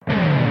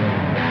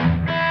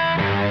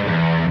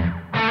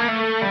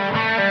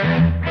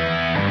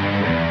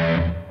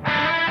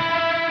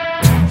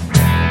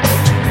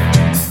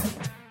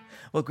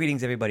Well,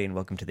 greetings, everybody, and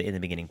welcome to the In the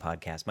Beginning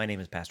podcast. My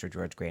name is Pastor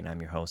George Gray, and I'm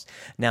your host.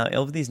 Now,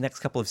 over these next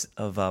couple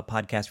of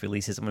podcast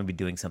releases, I'm going to be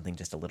doing something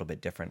just a little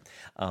bit different.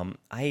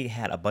 I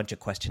had a bunch of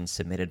questions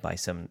submitted by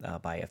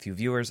by a few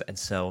viewers, and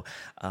so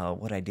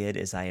what I did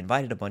is I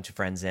invited a bunch of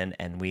friends in,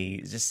 and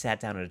we just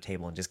sat down at a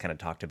table and just kind of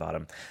talked about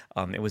them.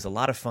 It was a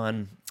lot of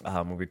fun.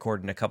 We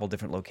recorded in a couple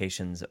different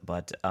locations,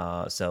 but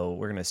so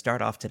we're going to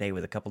start off today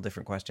with a couple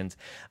different questions,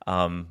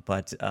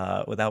 but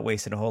without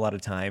wasting a whole lot of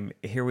time,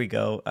 here we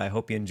go. I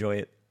hope you enjoy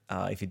it.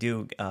 If you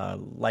do,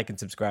 like and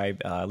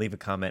subscribe, leave a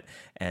comment,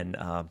 and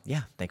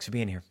thanks for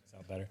being here.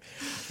 Sound better.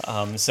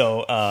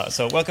 So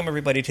welcome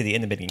everybody to the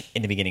In the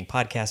Beginning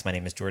podcast. My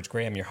name is George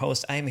Gray. I'm your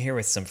host. I am here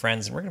with some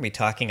friends, and we're going to be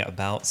talking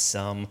about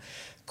some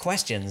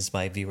questions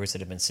by viewers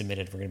that have been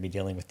submitted. We're going to be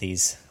dealing with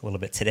these a little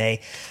bit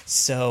today.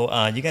 So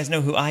you guys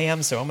know who I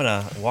am, so I'm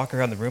going to walk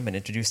around the room and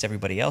introduce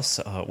everybody else.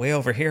 Way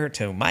over here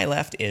to my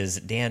left is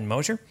Dan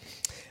Mosier.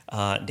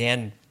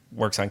 Dan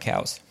works on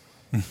cows.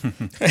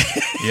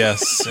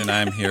 Yes, and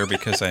I'm here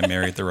because I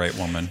married the right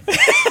woman.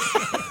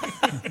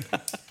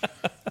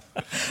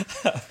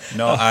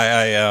 No,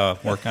 I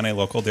work on a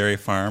local dairy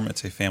farm.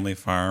 It's a family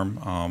farm.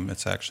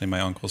 It's actually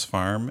my uncle's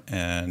farm,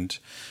 and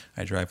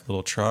I drive a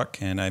little truck,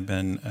 and I've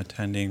been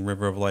attending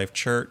River of Life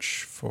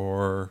Church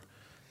for,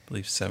 I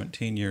believe,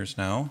 17 years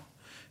now.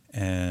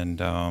 And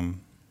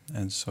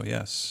so,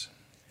 yes.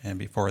 And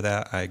before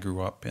that, I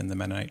grew up in the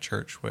Mennonite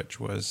church, which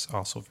was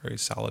also very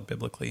solid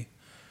biblically.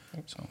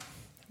 So.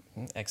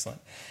 Excellent.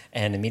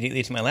 And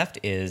immediately to my left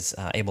is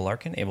Abel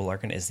Larkin. Abel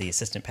Larkin is the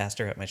assistant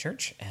pastor at my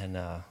church. And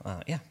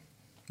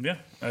Yeah,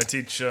 I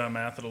teach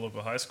math at a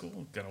local high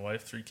school. Got a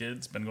wife, 3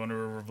 kids. Been going to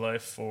River of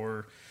Life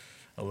for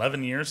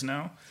 11 years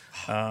now.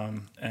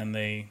 And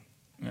they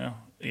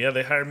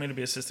hired me to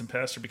be assistant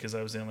pastor because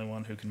I was the only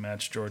one who can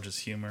match George's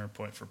humor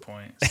point for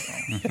point.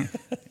 So.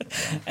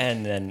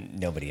 And then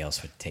nobody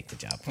else would take the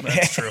job.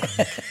 That's true.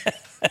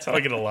 That's how I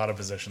get a lot of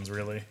positions,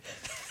 really.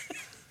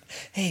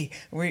 Hey,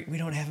 we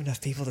don't have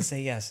enough people to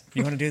say yes.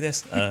 You want to do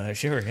this?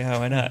 Sure, yeah,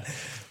 why not?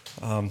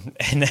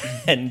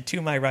 And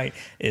to my right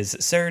is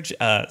Serge.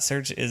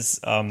 Serge is,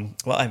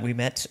 we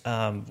met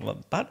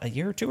about a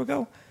year or two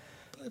ago.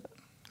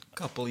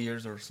 Couple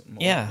years or more.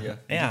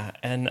 Yeah.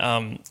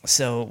 And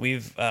so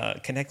we've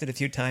connected a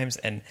few times,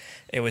 and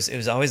it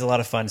was always a lot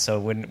of fun. So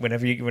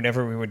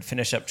whenever we would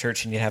finish up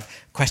church and you'd have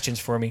questions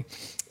for me,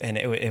 and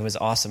it was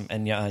awesome.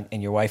 And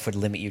your wife would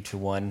limit you to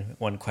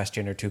one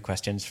question or 2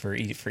 questions for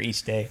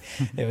each day.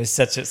 It was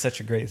such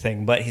a great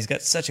thing. But he's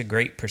got such a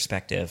great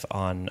perspective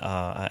on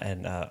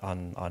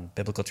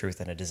biblical truth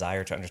and a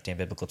desire to understand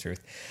biblical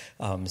truth.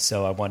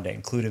 So I wanted to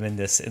include him in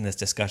this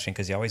discussion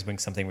because he always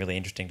brings something really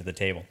interesting to the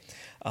table.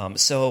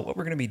 So what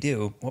we're going to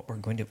do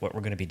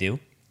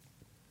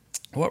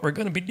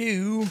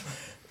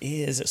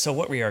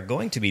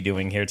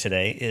here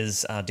today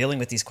is dealing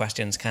with these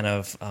questions kind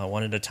of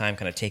one at a time,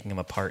 kind of taking them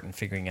apart and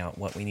figuring out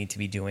what we need to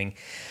be doing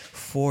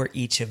for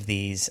each of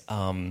these.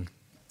 So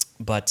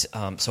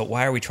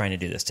why are we trying to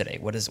do this today?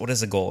 What is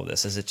the goal of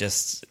this? Is it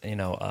just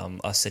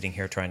us sitting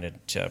here trying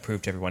to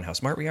prove to everyone how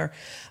smart we are,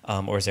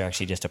 or is there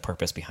actually just a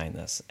purpose behind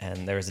this?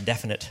 And there is a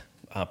definite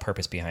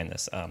purpose behind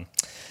this.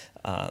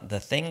 The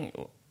thing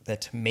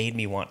that made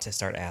me want to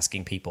start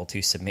asking people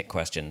to submit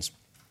questions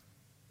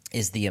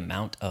is the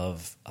amount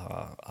of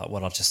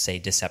what I'll just say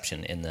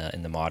deception in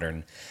the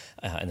modern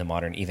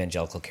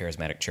evangelical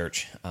charismatic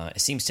church.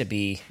 It seems to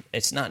be,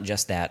 it's not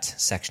just that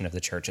section of the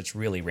church; it's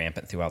really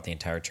rampant throughout the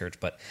entire church.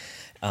 But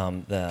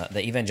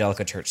the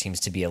evangelical church seems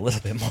to be a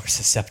little bit more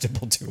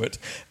susceptible to it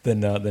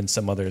than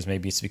some others.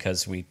 Maybe it's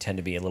because we tend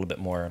to be a little bit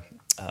more.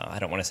 I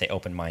don't want to say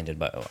open-minded,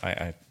 but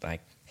I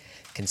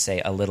can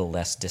say a little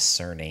less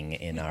discerning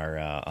in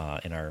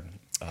our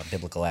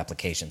biblical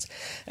applications,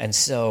 and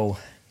so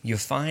you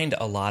find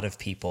a lot of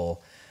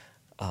people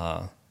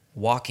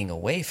walking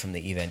away from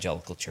the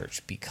evangelical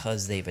church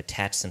because they've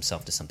attached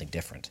themselves to something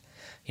different.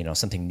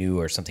 Something new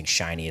or something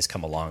shiny has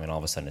come along, and all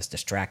of a sudden it's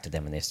distracted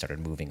them, and they've started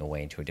moving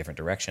away into a different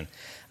direction,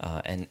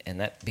 and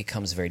that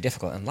becomes very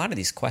difficult. And a lot of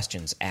these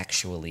questions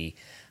actually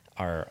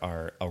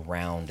are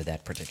around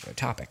that particular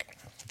topic,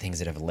 things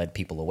that have led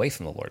people away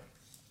from the Lord.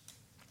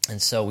 And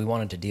so we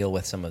wanted to deal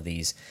with some of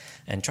these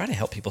and try to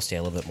help people stay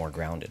a little bit more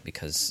grounded,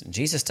 because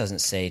Jesus doesn't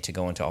say to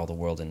go into all the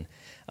world and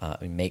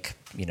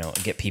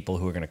get people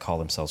who are going to call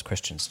themselves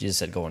Christians. Jesus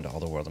said go into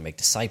all the world and make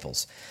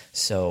disciples.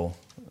 So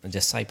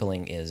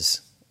discipling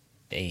is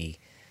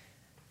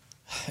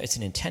it's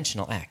an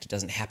intentional act. It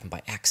doesn't happen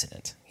by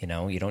accident.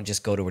 You don't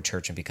just go to a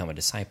church and become a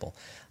disciple.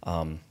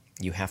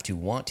 You have to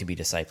want to be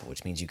discipled,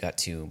 which means you got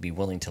to be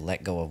willing to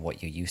let go of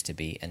what you used to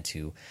be and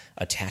to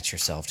attach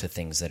yourself to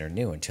things that are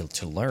new and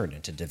to learn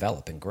and to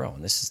develop and grow.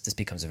 And this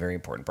becomes a very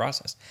important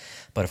process.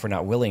 But if we're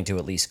not willing to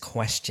at least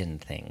question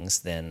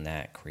things, then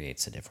that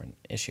creates a different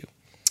issue.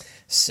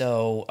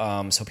 So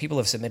people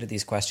have submitted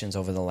these questions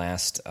over the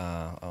last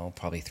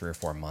probably 3 or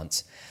 4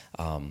 months.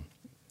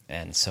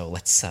 And so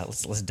let's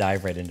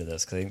dive right into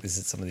this, because I think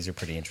some of these are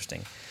pretty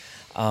interesting.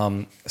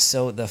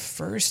 So the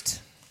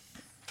first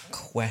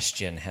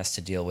question has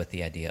to deal with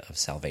the idea of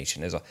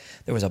salvation.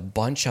 There was a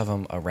bunch of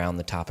them around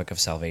the topic of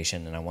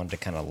salvation, and I wanted to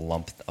kind of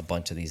lump a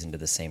bunch of these into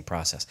the same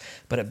process.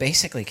 But it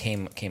basically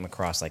came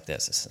across like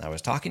this. I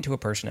was talking to a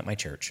person at my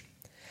church,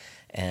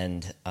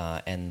 and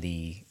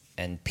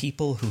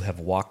people who have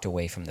walked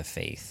away from the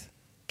faith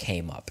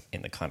came up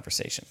in the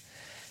conversation.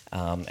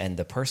 And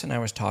the person I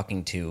was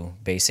talking to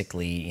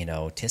basically,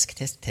 tisk,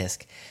 tisk,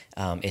 tisk.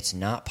 It's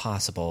not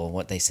possible.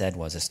 What they said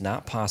was, it's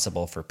not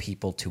possible for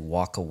people to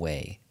walk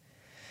away,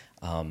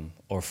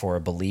 or for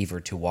a believer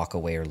to walk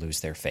away or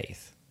lose their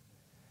faith.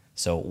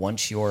 So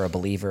once you're a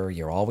believer,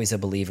 you're always a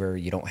believer.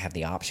 You don't have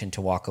the option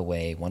to walk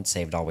away. Once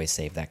saved, always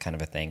saved, that kind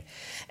of a thing.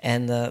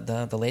 And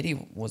the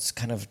lady was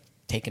kind of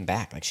taken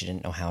back, like she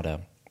didn't know how to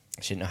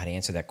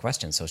answer that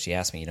question. So she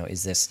asked me,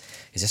 is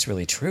this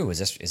really true?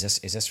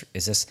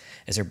 Is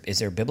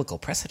there biblical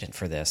precedent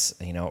for this?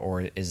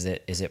 Or is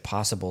it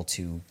possible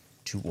to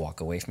walk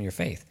away from your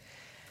faith?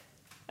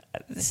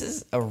 This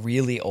is a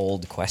really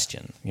old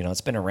question.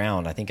 It's been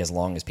around, I think, as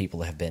long as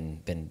people have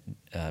been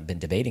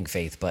debating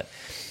faith. But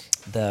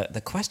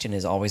the question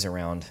is always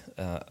around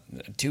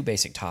two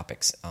basic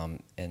topics,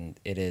 and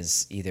it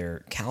is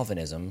either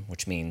Calvinism,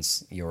 which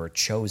means you're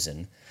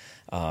chosen.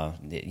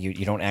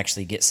 You don't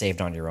actually get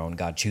saved on your own.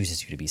 God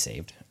chooses you to be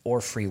saved.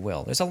 Or free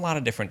will. There's a lot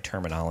of different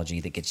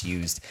terminology that gets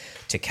used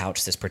to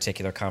couch this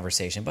particular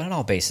conversation, but it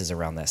all bases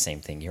around that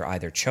same thing. You're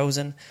either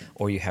chosen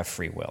or you have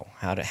free will.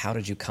 How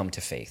did you come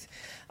to faith?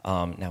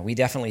 Now, we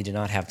definitely do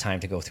not have time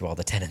to go through all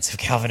the tenets of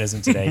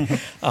Calvinism today,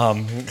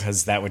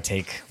 because that would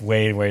take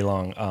way, way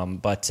long.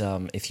 But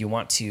if you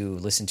want to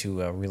listen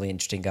to a really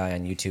interesting guy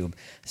on YouTube,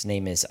 his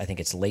name is, I think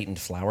it's Leighton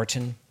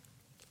Flowerton.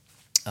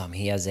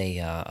 He has a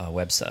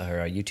website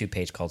or a YouTube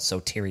page called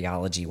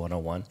Soteriology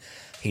 101.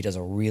 He does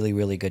a really,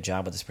 really good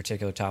job with this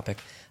particular topic.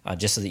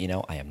 Just so that you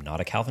know, I am not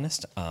a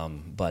Calvinist,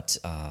 but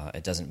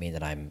it doesn't mean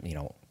that I'm,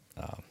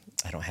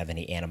 I don't have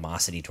any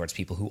animosity towards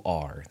people who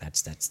are.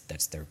 That's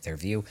their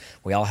view.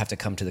 We all have to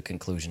come to the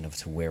conclusion of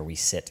to where we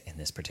sit in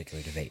this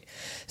particular debate.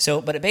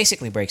 So, but it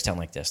basically breaks down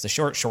like this. The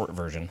short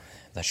version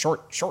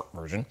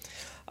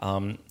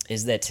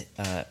is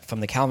that from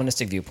the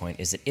Calvinistic viewpoint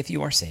is that if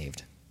you are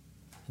saved,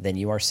 then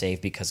you are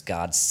saved because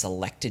God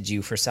selected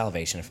you for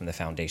salvation from the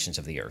foundations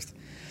of the earth.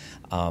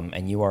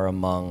 And you are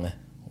among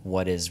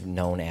what is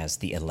known as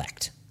the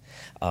elect.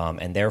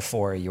 And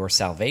therefore, your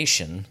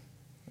salvation,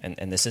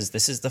 and this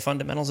is the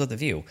fundamentals of the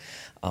view,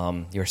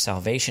 your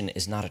salvation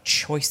is not a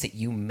choice that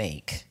you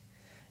make.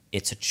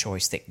 It's a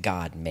choice that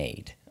God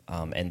made.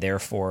 And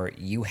therefore,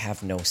 you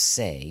have no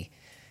say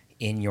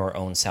in your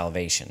own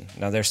salvation.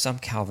 Now, there's some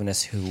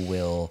Calvinists who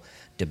will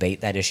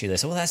debate that issue. They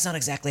say, well, that's not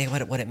exactly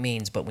what it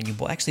means. But when you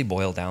actually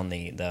boil down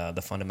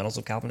the fundamentals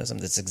of Calvinism,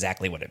 that's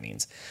exactly what it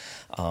means.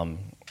 And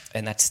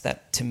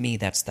to me,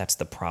 that's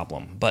the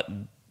problem. But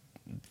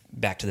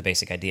back to the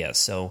basic idea.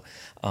 So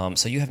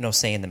you have no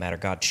say in the matter.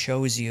 God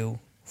chose you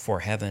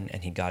for heaven,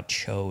 and God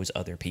chose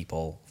other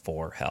people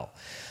for hell.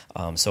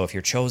 So if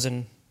you're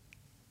chosen,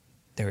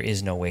 there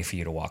is no way for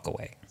you to walk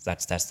away.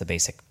 That's the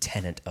basic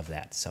tenet of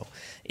that. So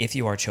if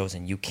you are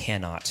chosen, you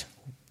cannot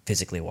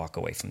physically walk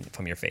away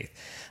from your faith.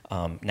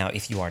 Now,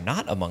 if you are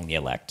not among the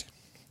elect,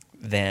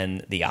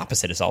 then the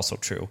opposite is also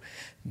true.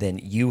 Then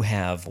you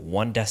have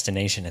one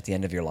destination at the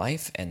end of your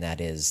life, and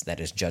that is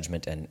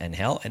judgment and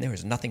hell, and there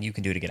is nothing you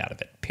can do to get out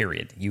of it,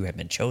 period. You have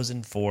been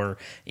chosen for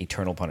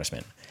eternal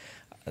punishment.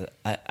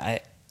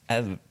 I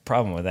have a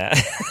problem with that.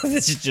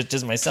 This is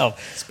just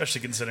myself.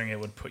 Especially considering it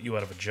would put you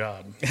out of a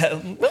job.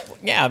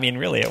 Yeah, I mean,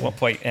 really,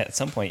 at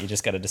some point, you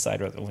just got to decide,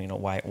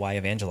 why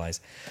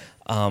evangelize.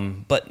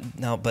 But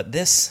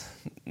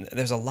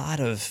there's a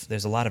lot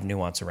of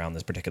nuance around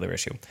this particular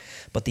issue.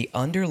 But the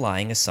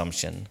underlying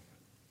assumption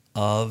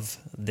of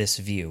this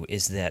view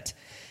is that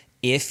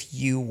if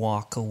you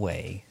walk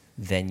away,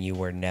 then you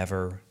were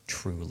never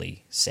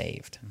truly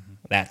saved. Mm-hmm.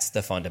 That's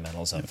the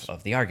fundamentals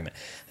of the argument.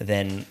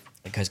 Then,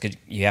 because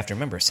you have to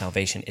remember,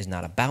 salvation is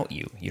not about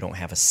you. You don't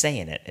have a say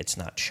in it. It's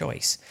not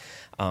choice.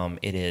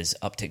 It is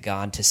up to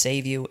God to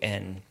save you,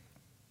 and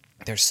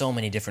there's so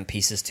many different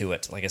pieces to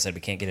it. Like I said,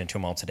 we can't get into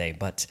them all today,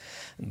 but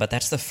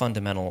that's the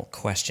fundamental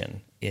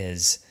question: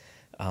 is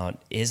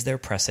there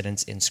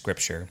precedence in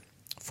Scripture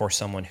for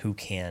someone who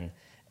can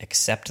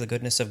accept the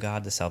goodness of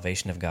God, the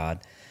salvation of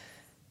God,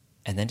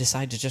 and then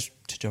decide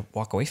to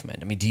walk away from it?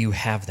 I mean, do you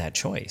have that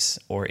choice,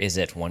 or is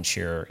it once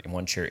you're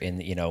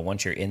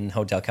in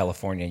Hotel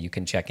California, you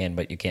can check in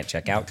but you can't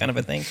check out, kind of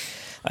a thing?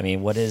 I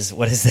mean, what is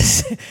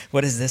this?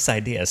 What is this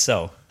idea?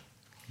 So,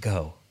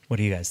 go. What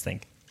do you guys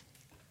think?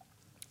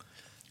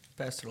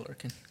 Pastor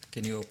Larkin,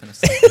 can you open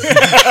us?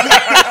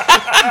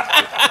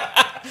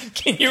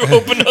 Can you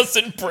open us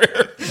in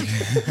prayer?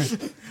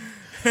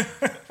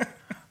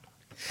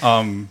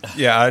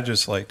 Yeah, I'd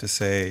just like to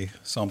say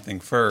something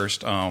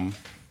first.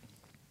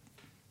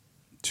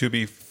 To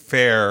be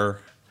fair,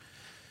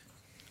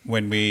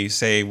 when we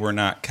say we're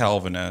not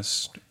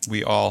Calvinists,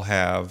 we all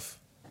have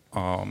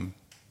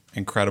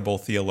incredible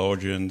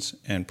theologians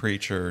and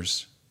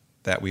preachers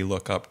that we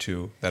look up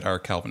to that are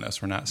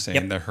Calvinists. We're not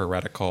saying they're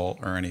heretical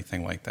or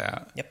anything like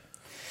that. Yep.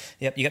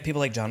 Yep, you got people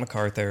like John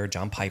MacArthur,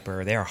 John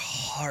Piper. They are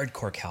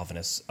hardcore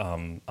Calvinists.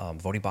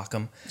 Voddie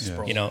Baucham,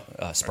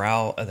 Yeah.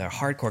 Sproul. They're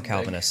hardcore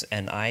Calvinists,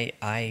 and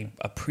I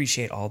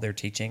appreciate all their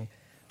teaching.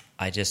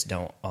 I just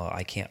don't.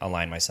 I can't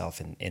align myself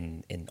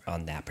in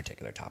on that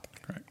particular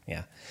topic. Correct.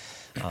 Yeah,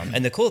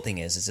 and the cool thing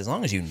is as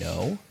long as you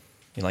know.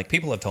 Like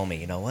people have told me,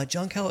 you know what,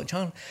 John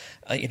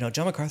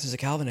MacArthur's a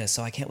Calvinist,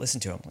 so I can't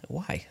listen to him. Like,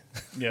 why?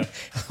 Yeah.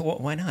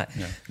 Why not?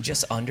 Yeah.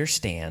 Just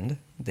understand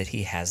that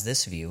he has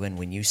this view, and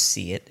when you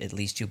see it, at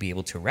least you'll be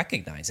able to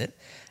recognize it,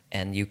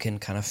 and you can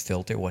kind of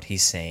filter what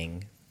he's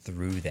saying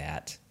through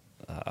that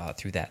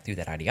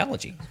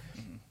ideology.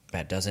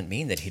 That doesn't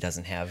mean that he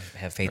doesn't have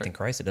faith in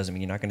Christ. It doesn't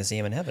mean you're not going to see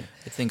him in heaven.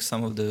 I think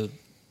some of the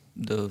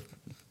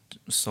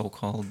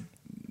so-called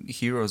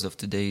heroes of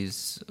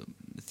today's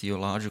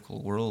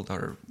theological world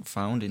are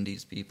found in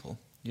these people.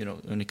 You know,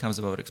 when it comes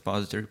about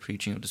expository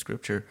preaching of the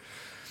Scripture,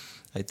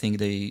 I think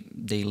they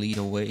lead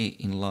away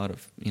in a lot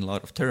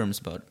of terms.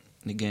 But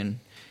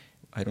again,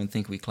 I don't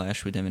think we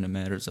clash with them in the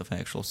matters of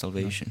actual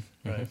salvation,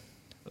 Right.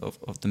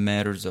 of the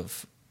matters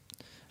of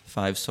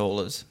five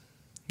solas.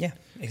 Yeah,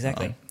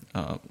 exactly.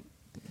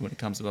 When it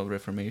comes about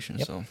Reformation,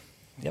 Yep. so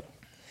Yep.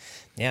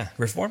 Yeah,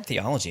 Reformed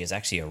theology is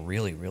actually a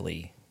really,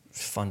 really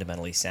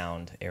fundamentally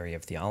sound area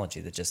of theology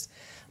that just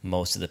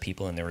most of the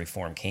people in the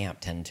Reformed camp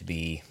tend to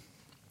be,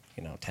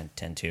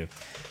 tend to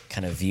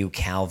kind of view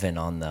Calvin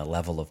on the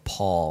level of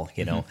Paul.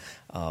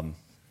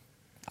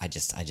 I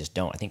just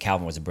don't. I think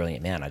Calvin was a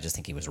brilliant man. I just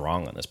think he was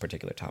wrong on this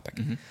particular topic.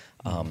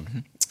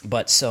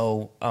 But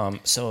go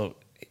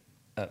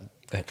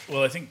ahead.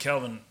 Well, I think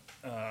Calvin,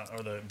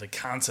 or the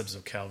concepts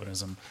of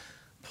Calvinism,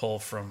 pull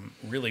from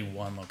really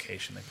one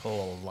location. They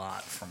pull a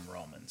lot from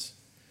Romans.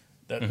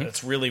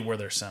 That's really where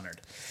they're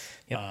centered.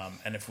 Yep.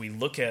 And if we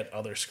look at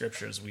other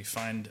scriptures, we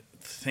find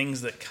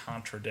things that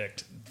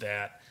contradict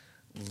that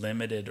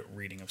limited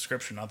reading of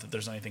Scripture. Not that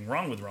there's anything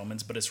wrong with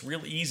Romans, but it's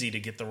real easy to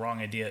get the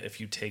wrong idea if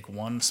you take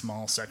one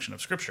small section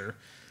of Scripture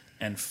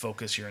and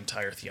focus your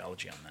entire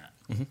theology on that.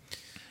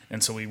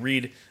 And so we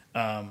read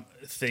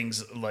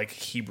things like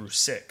Hebrews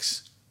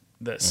 6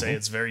 that say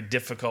it's very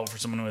difficult for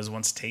someone who has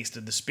once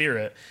tasted the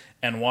Spirit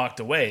and walked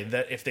away,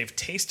 that if they've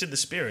tasted the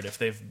Spirit, if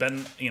they've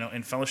been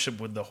in fellowship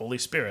with the Holy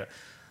Spirit,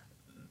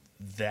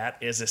 that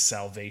is a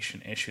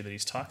salvation issue that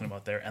he's talking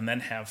about there, and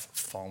then have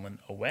fallen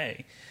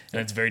away. And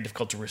it's very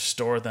difficult to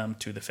restore them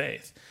to the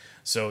faith.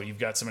 So you've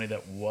got somebody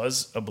that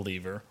was a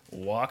believer,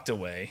 walked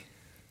away,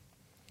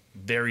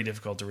 very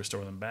difficult to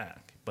restore them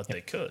back, but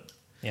they could.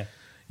 Yeah.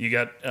 You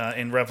got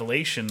in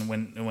Revelation,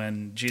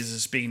 when Jesus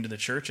is speaking to the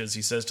churches,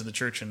 he says to the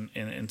church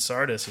in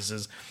Sardis, he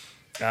says,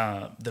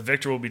 the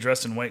victor will be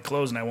dressed in white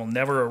clothes, and I will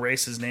never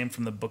erase his name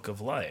from the book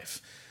of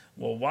life.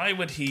 Well, why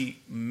would he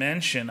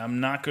mention, I'm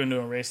not going to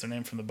erase their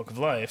name from the book of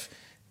life,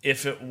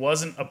 if it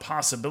wasn't a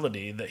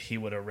possibility that he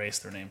would erase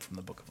their name from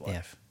the book of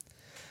life?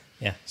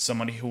 Yeah.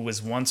 Somebody who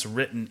was once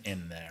written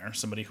in there,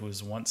 somebody who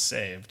was once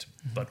saved,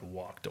 but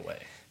walked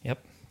away.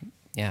 Yep.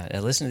 Yeah,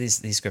 listen to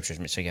these scriptures.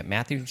 So you got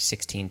Matthew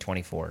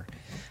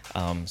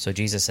 16:24. So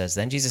Jesus says,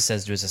 then Jesus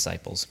says to his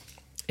disciples,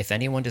 if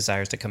anyone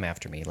desires to come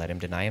after me, let him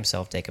deny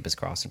himself, take up his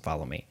cross, and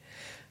follow me.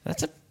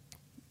 That's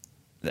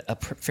a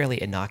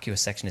fairly innocuous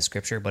section of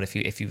Scripture, but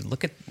if you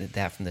look at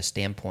that from the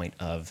standpoint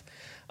of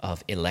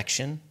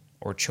election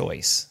or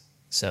choice,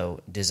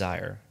 so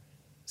desire,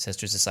 says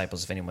to his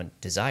disciples, if anyone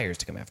desires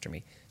to come after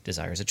me,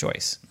 desire is a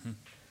choice.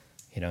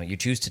 You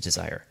choose to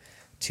desire.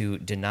 To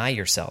deny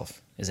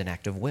yourself is an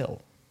act of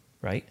will,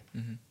 right?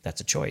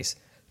 That's a choice.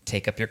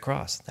 Take up your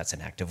cross, that's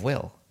an act of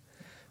will.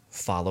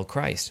 Follow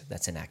Christ,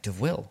 that's an act of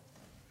will.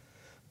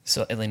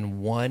 So, and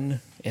in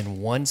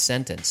one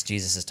sentence,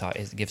 Jesus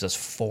it gives us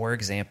 4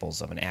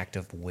 examples of an act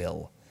of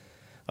will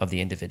of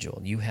the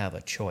individual. You have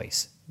a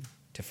choice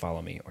to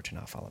follow me or to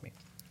not follow me.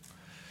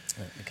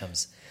 And it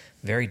becomes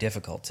very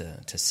difficult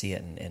to see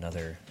it in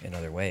other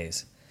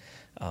ways.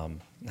 How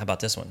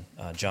about this one?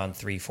 John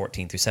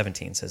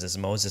 3:14-17 says, as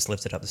Moses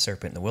lifted up the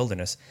serpent in the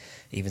wilderness,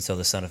 even so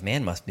the Son of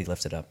Man must be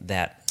lifted up,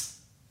 that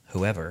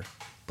whoever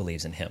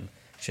believes in him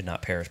should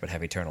not perish but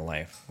have eternal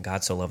life.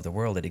 God so loved the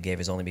world that he gave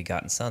his only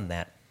begotten Son,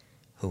 that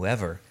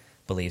whoever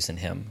believes in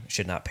him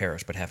should not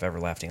perish but have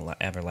everlasting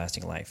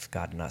life.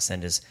 God did not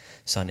send his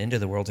Son into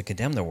the world to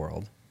condemn the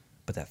world,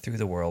 but that through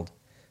the world,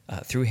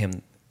 through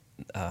him,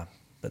 that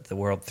the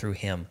world through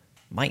him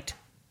might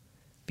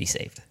be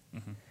saved.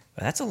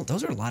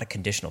 Those are a lot of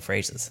conditional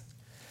phrases,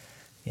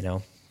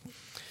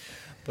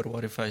 But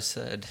what if I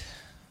said,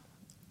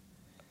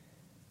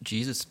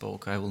 Jesus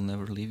spoke, I will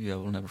never leave you, I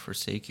will never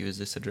forsake you. Is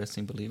this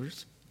addressing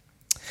believers?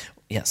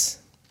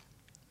 Yes.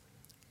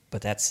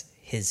 But that's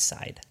his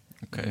side.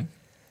 Okay.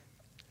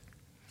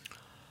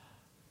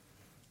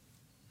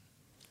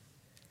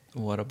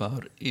 What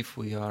about if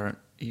we are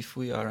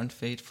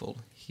unfaithful,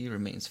 he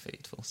remains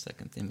faithful,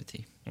 2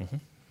 Timothy.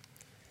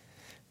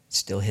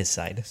 Still his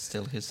side.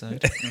 Still his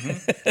side.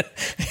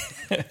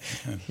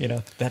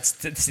 That's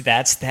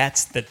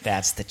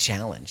the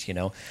challenge.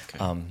 But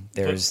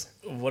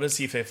what is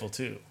he faithful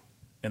to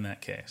in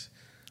that case?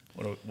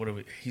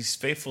 He's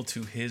faithful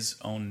to his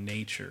own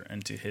nature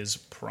and to his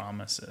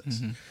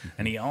promises.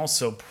 And he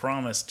also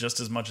promised, just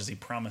as much as he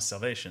promised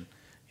salvation,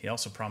 he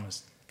also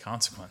promised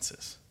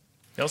consequences.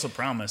 He also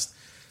promised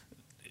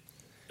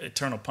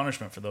eternal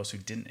punishment for those who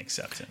didn't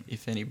accept him.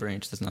 If any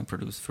branch does not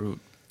produce fruit.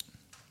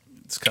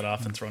 It's cut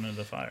off and thrown into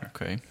the fire.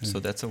 Okay, so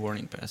that's a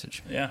warning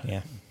passage. Yeah.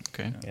 Yeah.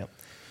 Okay. Yep.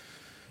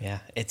 Yeah,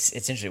 it's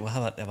interesting. Well,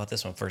 how about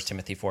this one? 1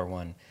 Timothy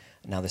 4:1.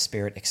 Now the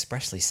Spirit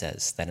expressly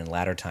says that in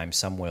latter times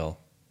some will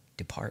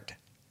depart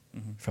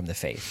from the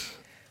faith,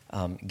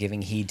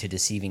 giving heed to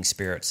deceiving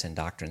spirits and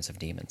doctrines of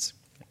demons.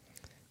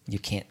 You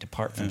can't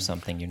depart from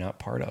something you're not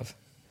part of.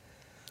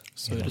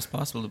 So it is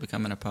possible to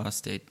become an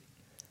apostate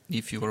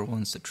if you were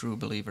once a true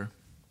believer.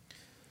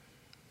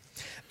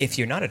 If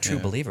you're not a true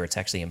believer, it's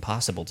actually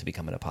impossible to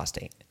become an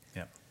apostate.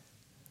 Yeah.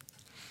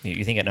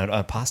 You think an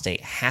apostate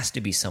has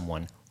to be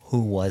someone who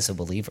was a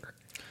believer.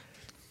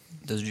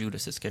 Does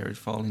Judas Iscariot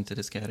fall into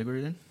this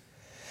category then?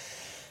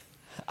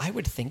 I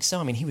would think so.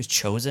 I mean, he was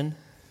chosen,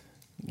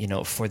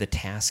 for the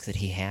task that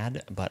he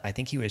had, but I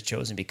think he was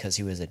chosen because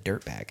he was a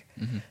dirtbag.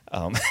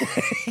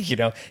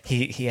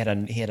 He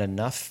had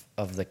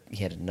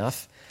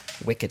enough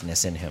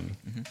wickedness in him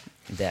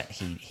that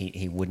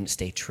he wouldn't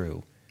stay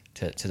true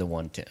to the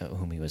one to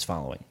whom he was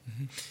following.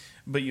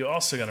 But you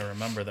also got to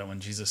remember that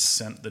when Jesus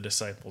sent the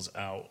disciples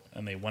out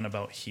and they went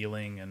about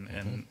healing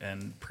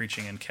and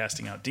preaching and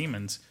casting out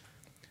demons,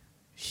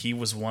 he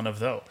was one of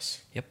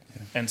those. Yep.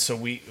 And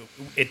so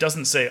it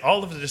doesn't say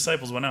all of the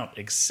disciples went out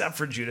except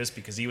for Judas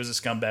because he was a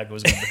scumbag who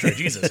was going to betray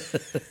Jesus.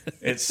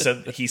 It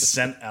said he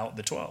sent out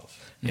the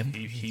 12. Yep.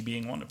 He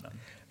being one of them.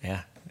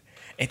 Yeah.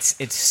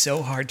 It's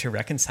so hard to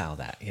reconcile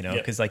that,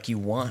 because I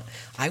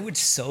would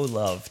so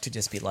love to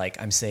just be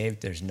like, I'm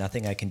saved. There's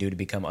nothing I can do to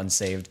become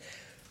unsaved.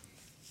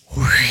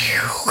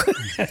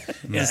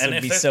 This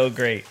would be so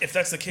great. If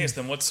that's the case,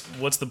 then what's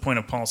the point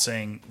of Paul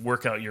saying,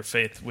 work out your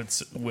faith with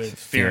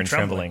fear and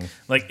trembling?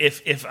 Like,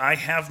 if I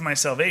have my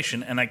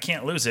salvation and I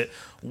can't lose it,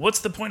 what's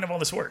the point of all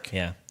this work?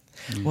 Yeah.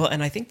 Well,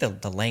 and I think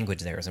the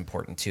language there is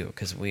important too,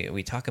 because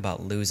we talk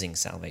about losing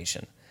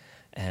salvation,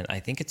 and I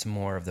think it's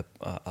more of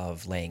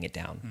of laying it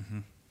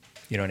down.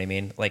 You know what I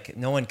mean? Like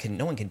no one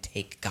can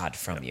take God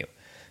from you.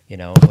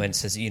 When it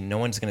says no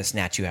one's going to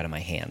snatch you out of my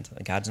hand.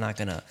 God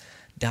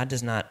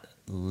does not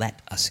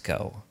let us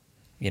go.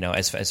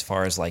 As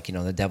far as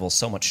the devil's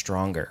so much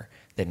stronger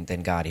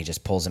than God. He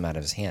just pulls him out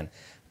of his hand.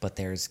 But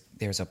there's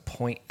a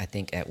point, I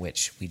think, at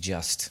which we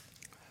just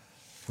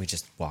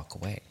walk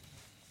away.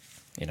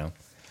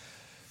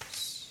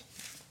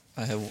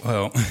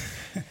 Well,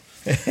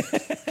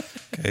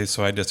 okay,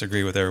 so I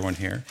disagree with everyone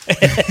here.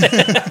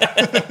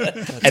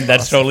 And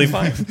that's totally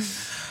fine.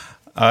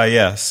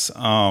 Yes.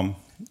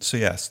 So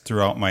yes,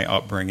 throughout my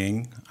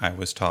upbringing, I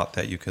was taught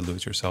that you could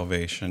lose your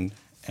salvation,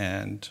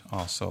 and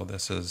also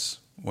this is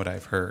what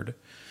I've heard.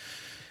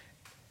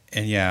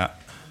 And yeah,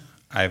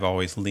 I've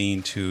always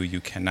leaned to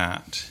you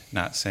cannot,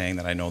 not saying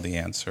that I know the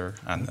answer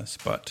on this,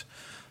 but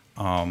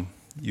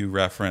you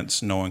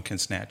reference no one can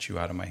snatch you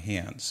out of my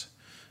hands.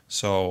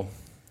 So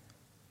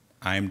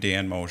I'm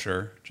Dan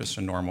Mosier, just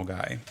a normal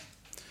guy.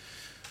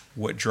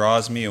 What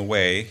draws me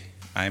away,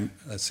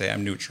 let's say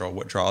I'm neutral.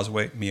 What draws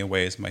me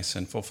away is my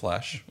sinful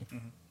flesh.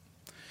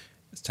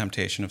 It's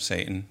temptation of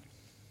Satan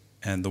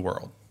and the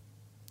world.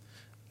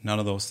 None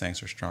of those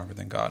things are stronger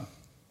than God.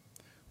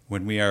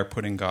 When we are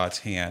put in God's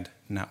hand,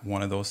 not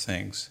one of those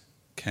things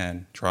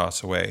can draw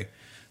us away.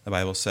 The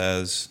Bible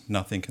says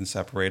nothing can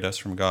separate us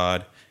from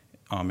God.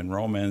 In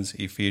Romans,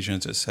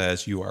 Ephesians, it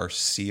says you are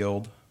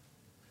sealed.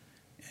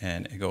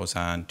 And it goes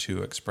on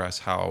to express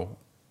how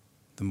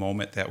the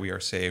moment that we are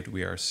saved,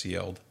 we are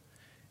sealed.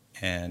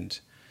 And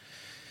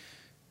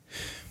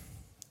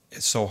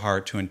it's so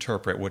hard to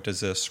interpret what does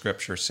this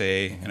scripture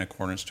say in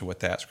accordance to what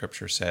that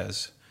scripture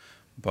says.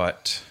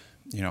 But,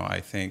 I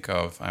think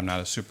I'm not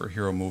a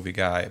superhero movie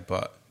guy,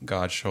 but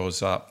God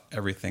shows up,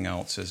 everything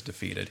else is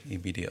defeated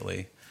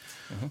immediately.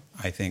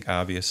 I think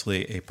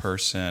obviously a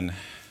person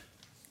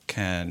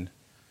can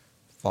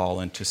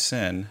fall into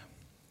sin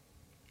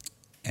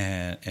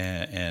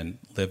and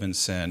live in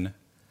sin.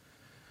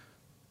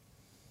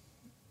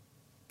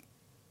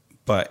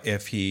 But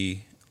if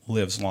he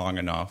lives long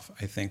enough,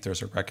 I think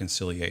there's a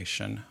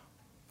reconciliation.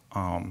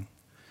 I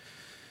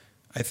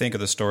think of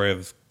the story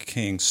of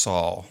King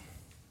Saul.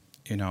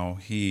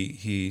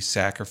 He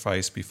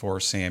sacrificed before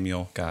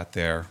Samuel got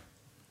there.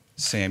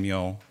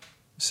 Samuel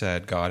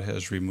said, God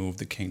has removed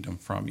the kingdom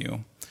from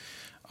you.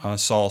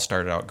 Saul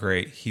started out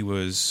great. He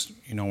was,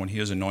 when he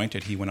was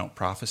anointed, he went out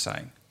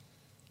prophesying.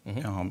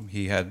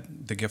 He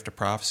had the gift of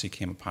prophecy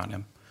came upon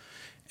him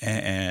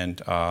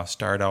and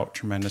started out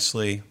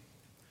tremendously.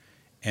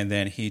 And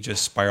then he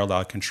just spiraled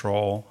out of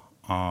control,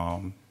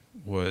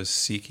 was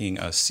seeking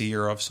a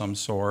seer of some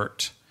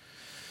sort.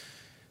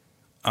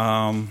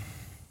 And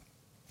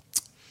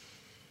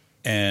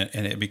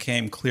it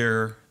became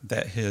clear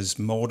that his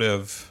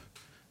motive,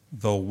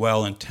 though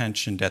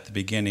well-intentioned at the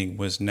beginning,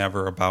 was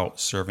never about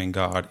serving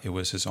God. It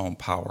was his own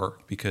power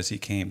because he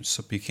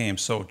became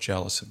so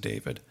jealous of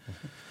David.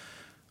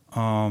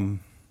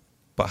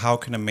 But how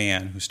can a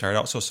man who started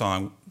out so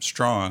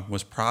strong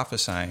was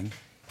prophesying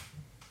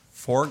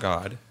for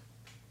God,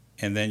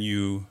 and then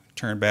you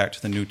turn back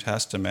to the New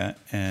Testament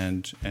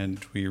and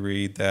we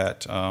read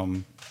that,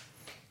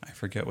 I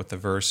forget what the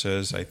verse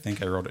is, I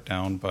think I wrote it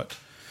down, but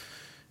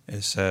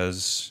it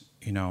says,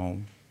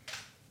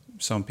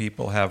 some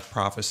people have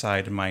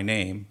prophesied in my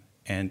name,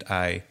 and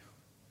I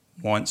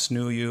once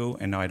knew you,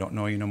 and now I don't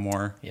know you no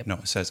more. Yep. No,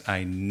 it says,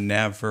 I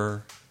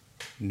never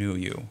knew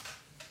you.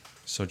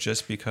 So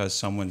just because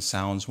someone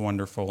sounds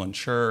wonderful in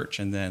church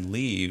and then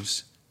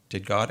leaves,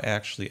 did God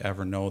actually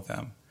ever know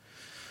them?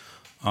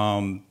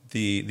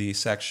 The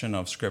section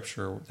of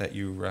Scripture that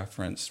you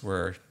referenced,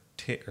 where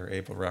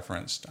Abel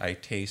referenced, I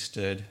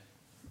tasted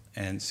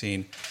and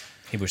seen.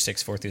 Hebrews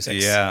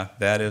 6:4-6. Yeah,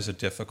 that is a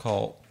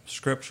difficult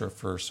Scripture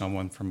for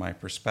someone from my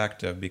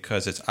perspective,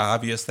 because it's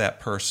obvious that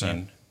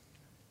person,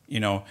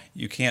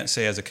 you can't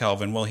say as a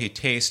Calvin, well, he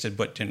tasted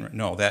but didn't.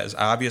 No, that is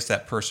obvious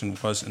that person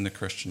was in the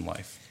Christian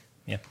life.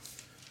 Yeah.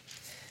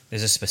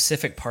 There's a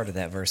specific part of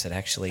that verse that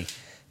actually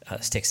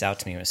sticks out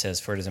to me when it says,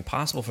 "For it is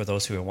impossible for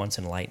those who were once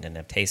enlightened and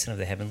have tasted of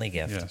the heavenly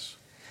gift, Yes.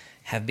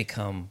 have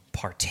become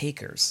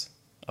partakers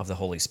of the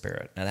Holy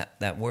Spirit." Now,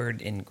 that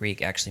word in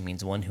Greek actually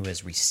means one who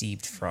has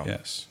received from.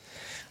 Yes.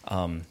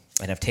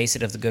 And have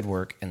tasted of the good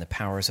work and the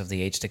powers of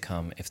the age to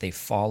come. If they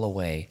fall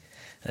away,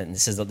 and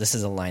this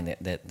is a line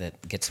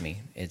that gets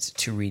me. It's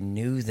to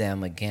renew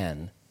them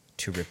again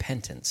to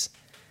repentance,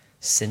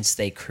 since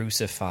they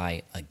crucify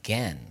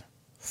again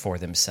for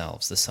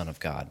themselves the Son of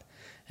God,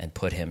 and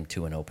put him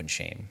to an open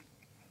shame.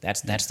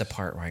 That's the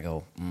part where I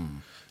go,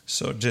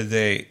 So did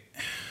they?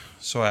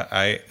 So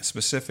I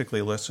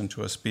specifically listened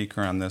to a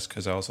speaker on this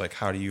because I was like,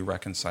 how do you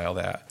reconcile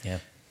that? Yeah.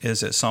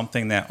 Is it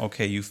something that,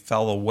 okay, you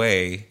fell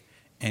away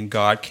and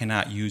God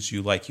cannot use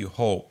you like he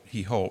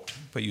hoped,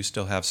 but you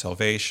still have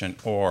salvation,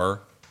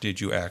 or did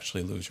you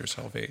actually lose your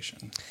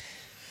salvation?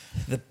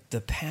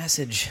 The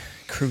passage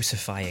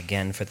 "crucify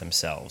again for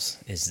themselves"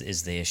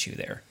 is the issue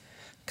there,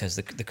 because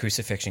the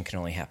crucifixion can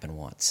only happen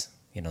once.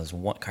 There's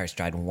one, Christ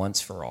died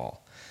once for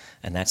all,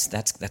 and that's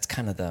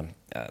kind of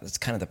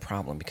the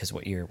problem, because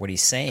what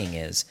he's saying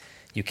is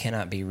you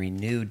cannot be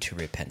renewed to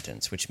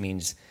repentance, which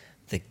means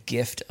the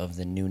gift of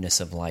the newness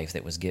of life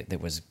that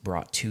was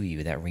brought to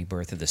you, that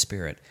rebirth of the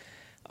Spirit,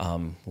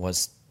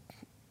 was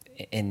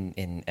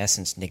in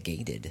essence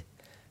negated.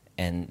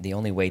 And the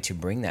only way to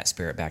bring that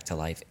Spirit back to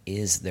life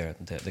is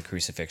the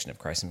crucifixion of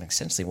Christ. And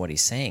essentially what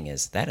he's saying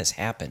is that has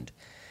happened.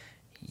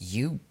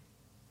 You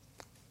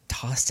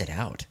tossed it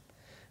out,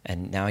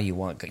 and now you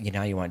want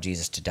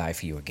Jesus to die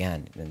for you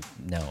again. And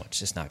no, it's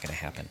just not going to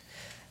happen.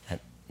 And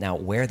now,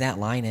 where that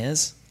line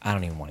is, I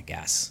don't even want to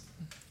guess.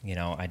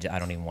 I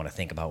don't even want to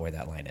think about where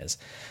that line is.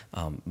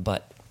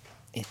 But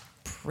it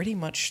pretty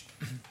much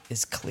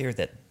is clear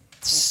that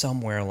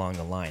somewhere along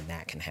the line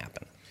that can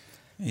happen.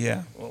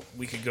 Yeah. Well,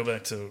 we could go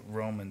back to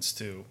Romans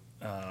too.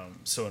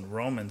 So in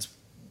Romans,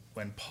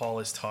 when Paul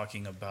is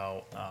talking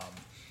about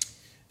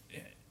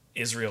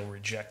Israel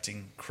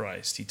rejecting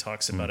Christ, he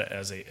talks about it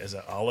as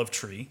an olive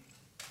tree,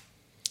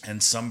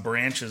 and some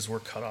branches were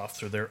cut off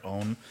through their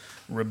own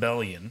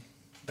rebellion.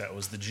 That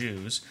was the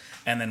Jews,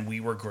 and then we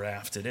were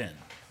grafted in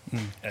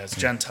as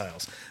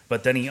Gentiles.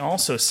 But then he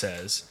also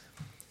says,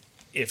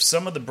 if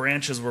some of the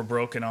branches were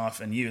broken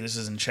off in you, this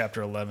is in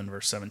chapter 11,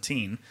 verse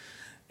 17,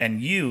 and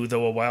you,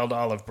 though a wild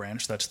olive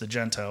branch, that's the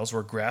Gentiles,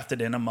 were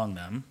grafted in among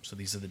them. So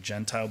these are the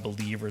Gentile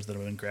believers that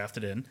have been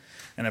grafted in,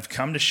 and have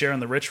come to share in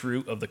the rich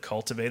root of the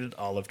cultivated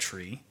olive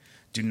tree.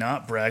 Do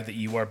not brag that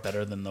you are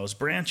better than those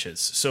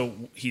branches.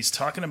 So he's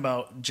talking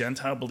about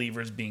Gentile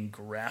believers being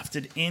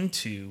grafted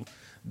into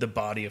the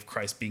body of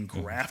Christ, being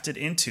grafted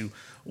into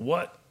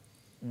what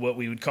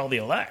we would call the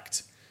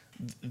elect,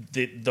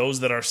 those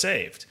that are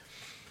saved.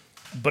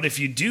 But if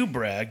you do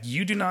brag,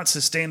 you do not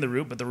sustain the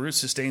root, but the root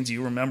sustains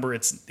you. Remember,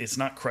 it's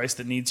not Christ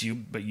that needs you,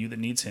 but you that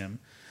needs him.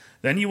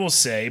 Then you will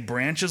say,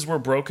 branches were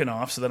broken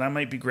off so that I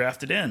might be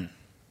grafted in.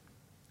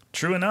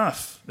 True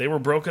enough, they were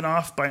broken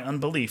off by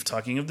unbelief,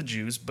 talking of the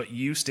Jews, but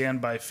you stand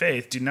by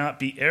faith. Do not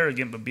be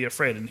arrogant, but be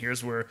afraid. And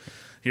here's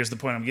the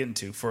point I'm getting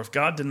to. For if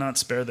God did not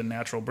spare the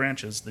natural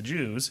branches, the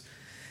Jews,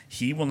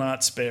 he will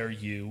not spare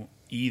you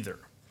either.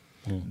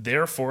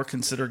 Therefore,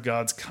 consider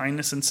God's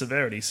kindness and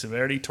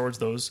severity towards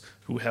those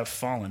who have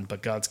fallen,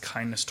 but God's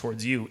kindness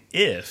towards you,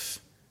 if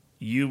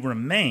you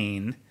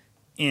remain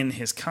in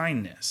his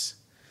kindness.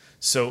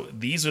 So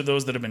these are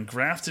those that have been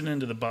grafted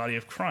into the body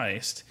of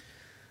Christ.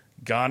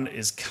 God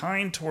is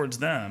kind towards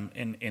them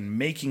in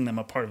making them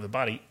a part of the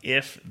body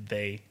if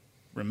they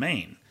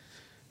remain.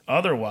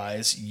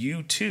 Otherwise,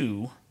 you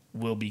too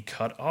will be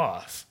cut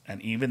off,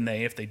 and even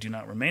they, if they do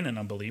not remain in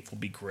unbelief, will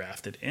be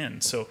grafted in.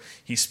 So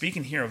he's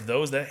speaking here of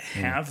those that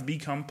have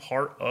become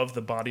part of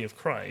the body of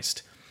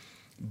Christ,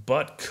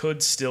 but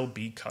could still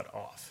be cut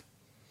off.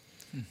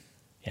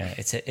 Yeah,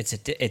 that's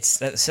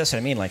what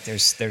I mean. Like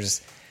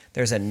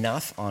there's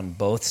enough on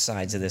both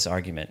sides of this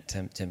argument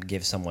to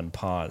give someone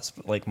pause.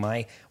 But like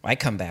I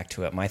come back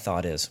to it. My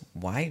thought is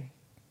why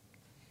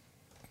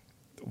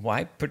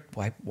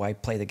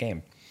play the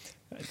game?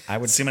 I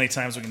would See how many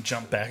times we can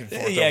jump back and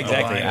forth. yeah, over the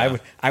exactly. line.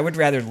 I would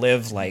rather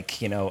live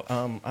like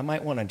I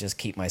might want to just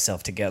keep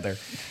myself together,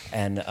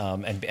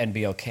 and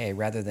be okay,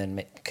 rather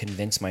than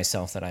convince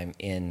myself that I'm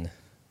in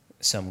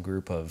some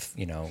group of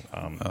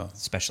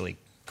specially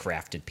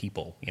crafted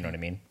people. You know what I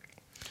mean?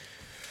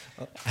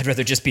 I'd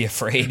rather just be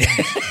afraid.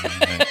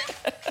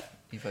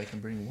 If I can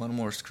bring one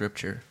more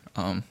scripture,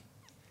 I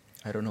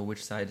don't know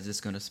which side is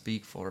this going to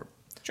speak for.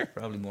 Sure.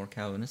 Probably more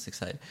Calvinistic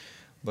side,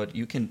 but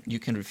you can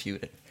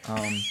refute it.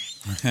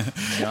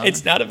 John,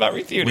 It's not about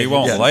refuting. We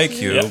won't Yeah.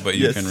 like you, Yeah. but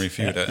you Yes. can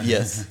refute it.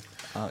 yes,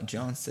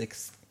 John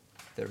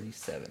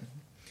 6:37.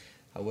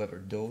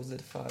 However, those that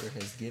the Father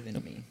has given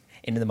me.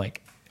 Into the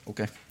mic.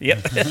 Okay.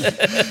 Yep.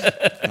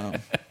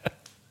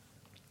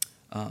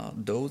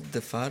 Those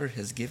the Father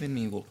has given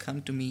me will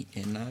come to me,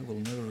 and I will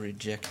never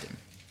reject them.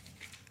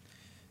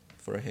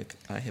 For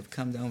I have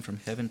come down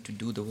from heaven to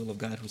do the will of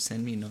God who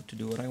sent me, not to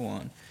do what I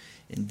want.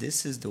 And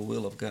this is the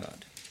will of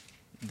God,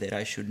 that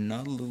I should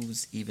not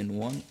lose even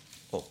one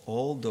of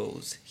all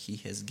those he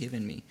has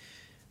given me,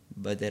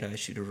 but that I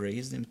should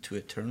raise them to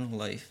eternal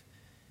life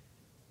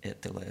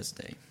at the last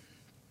day.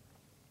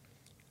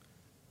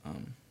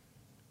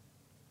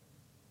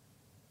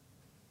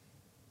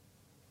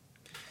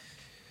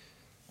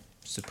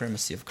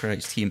 Supremacy of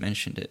Christ, he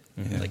mentioned it.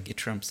 Like it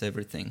trumps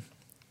everything.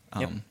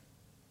 Yep.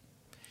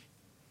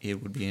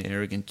 It would be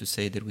arrogant to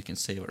say that we can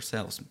save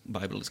ourselves.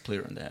 Bible is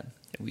clear on that.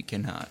 We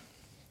cannot.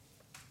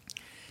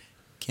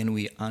 Can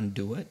we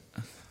undo it?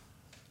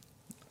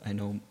 I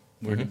know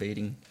we're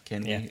debating.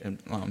 Can Yeah. we?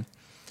 And,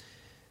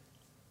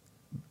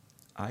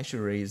 I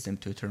should raise them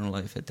to eternal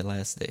life at the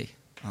last day.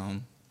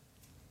 I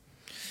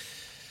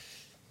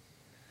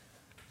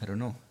don't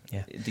know.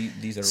 Yeah.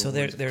 These are So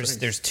words of there's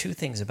Christ. two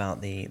things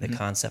about the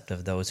concept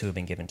of those who have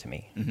been given to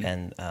me,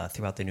 and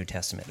throughout the New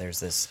Testament, there's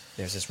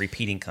this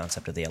repeating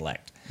concept of the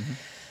elect,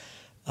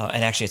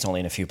 and actually it's only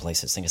in a few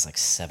places. I think it's like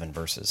 7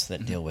 verses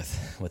that deal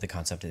with the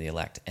concept of the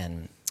elect.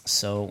 And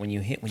so when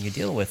you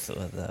deal with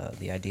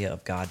the idea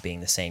of God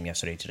being the same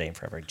yesterday, today, and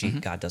forever,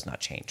 God does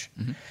not change.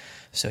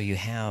 So you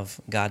have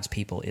God's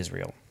people,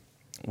 Israel,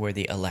 were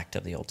the elect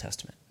of the Old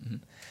Testament,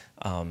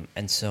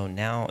 and so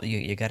now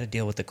you got to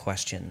deal with the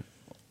question.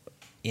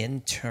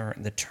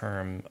 The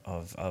term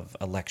of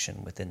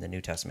election within the New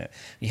Testament.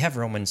 You have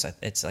Romans,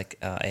 it's like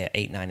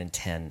 8, 9, and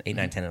 10, 8,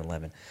 9, 10, and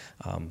 11,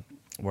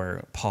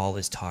 where Paul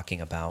is talking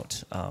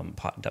about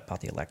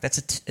the elect.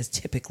 That's is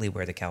typically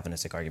where the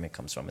Calvinistic argument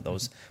comes from in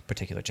those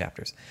particular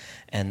chapters.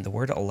 And the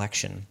word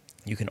election,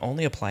 you can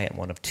only apply it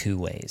one of 2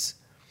 ways.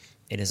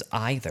 It is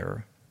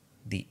either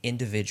the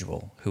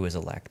individual who is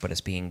elect, but it's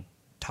being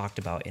talked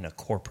about in a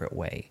corporate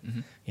way,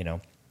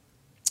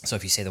 So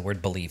if you say the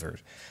word believer,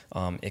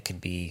 it can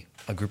be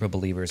a group of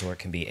believers or it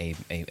can be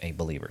a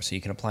believer. So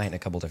you can apply it in a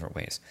couple different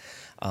ways.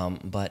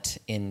 But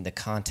in the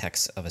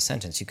context of a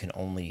sentence, you can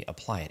only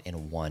apply it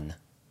in one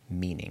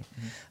meaning.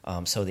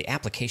 So the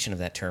application of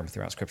that term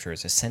throughout Scripture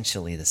is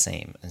essentially the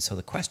same. And so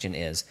the question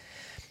is,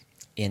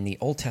 in the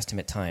Old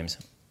Testament times,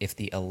 if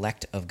the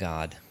elect of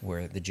God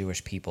were the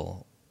Jewish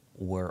people,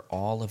 were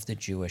all of the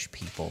Jewish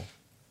people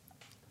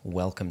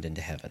welcomed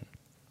into heaven?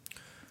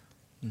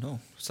 No,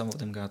 some of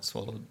them got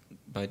swallowed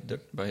by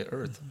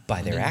earth.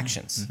 By their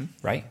actions,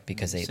 right?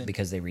 Because Sin.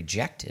 they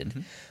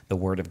rejected the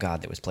word of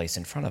God that was placed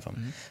in front of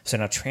them. So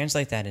now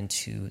translate that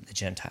into the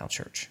Gentile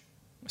church.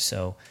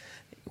 So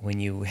when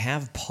you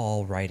have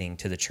Paul writing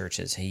to the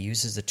churches, he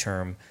uses the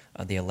term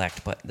the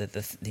elect, but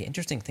the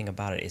interesting thing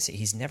about it is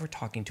he's never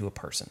talking to a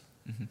person.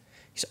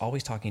 He's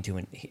always talking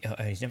to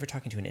he's never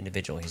talking to an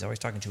individual. He's always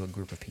talking to a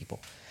group of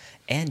people.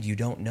 And you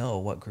don't know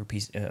what group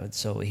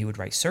so he would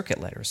write circuit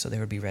letters, so they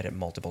would be read at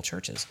multiple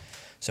churches.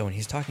 So when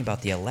he's talking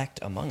about the elect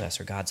among us,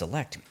 or God's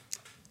elect,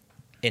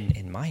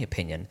 in my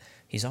opinion,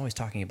 he's always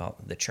talking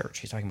about the church.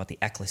 He's talking about the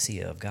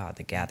ecclesia of God,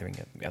 the gathering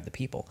of the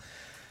people.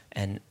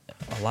 And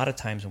a lot of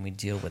times when we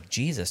deal with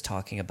Jesus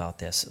talking about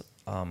this,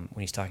 when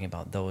he's talking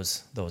about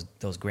those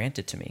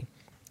granted to me,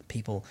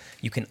 people,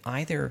 you can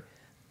either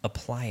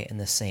apply it in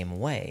the same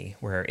way,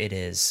 where it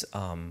is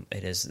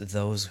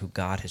those who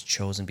God has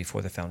chosen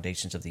before the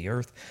foundations of the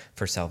earth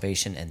for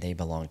salvation, and they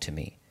belong to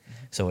me.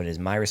 So it is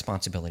my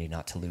responsibility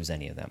not to lose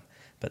any of them.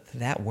 But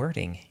that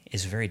wording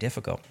is very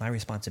difficult. My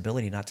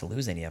responsibility not to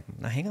lose any of them.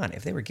 Now, hang on.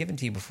 If they were given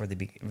to you before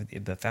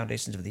the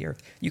foundations of the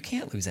earth, you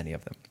can't lose any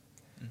of them.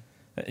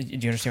 Do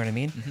you understand what I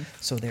mean?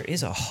 So there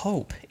is a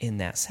hope in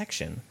that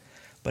section,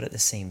 but at the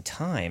same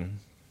time,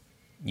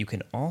 you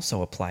can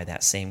also apply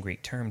that same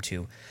Greek term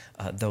to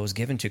those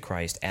given to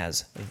Christ,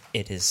 as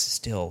it is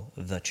still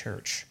the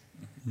church.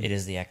 It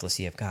is the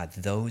ecclesia of God.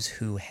 Those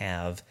who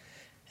have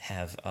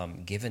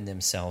given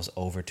themselves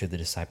over to the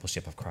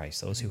discipleship of Christ.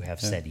 Those who have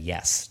said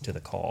yes to the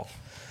call.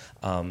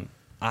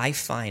 I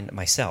find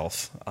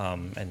myself,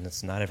 and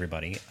it's not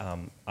everybody,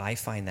 I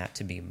find that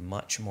to be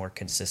much more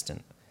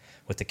consistent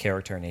with the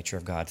character and nature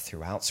of God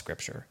throughout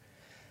Scripture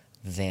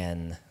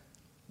than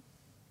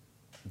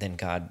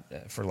God,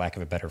 for lack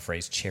of a better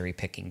phrase,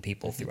 cherry-picking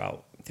people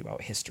throughout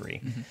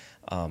history.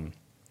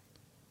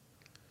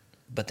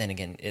 But then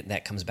again,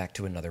 that comes back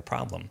to another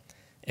problem.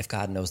 if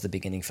God knows the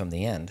beginning from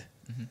the end?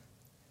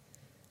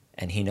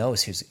 And he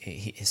knows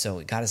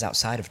so God is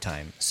outside of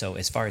time. So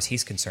as far as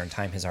he's concerned,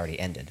 time has already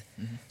ended.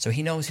 So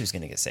he knows who's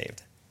going to get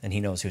saved, and he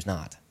knows who's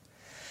not.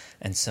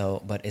 And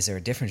so, but is there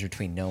a difference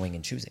between knowing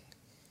and choosing?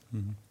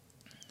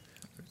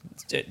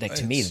 Like,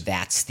 to me,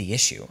 that's the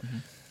issue.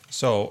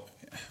 So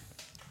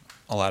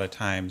a lot of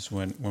times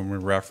when we're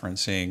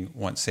referencing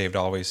once saved,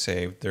 always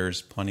saved,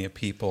 there's plenty of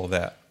people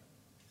that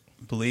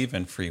believe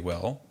in free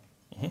will.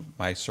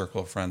 My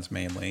circle of friends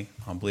mainly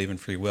believe in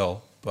free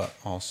will, but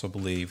also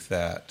believe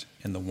that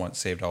in the once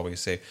saved, always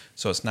saved.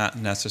 So it's not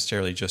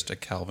necessarily just a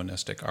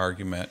Calvinistic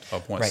argument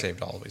of once Right.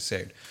 saved, always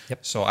saved.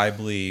 Yep. So I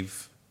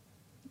believe,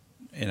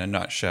 in a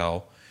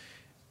nutshell,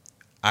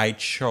 I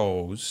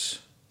chose,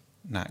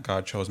 not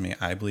God chose me,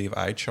 I believe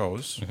I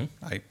chose,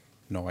 I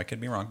know I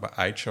could be wrong, but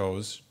I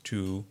chose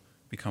to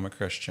become a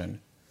Christian.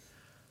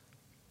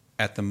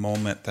 At the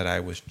moment that I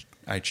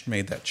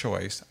made that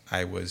choice,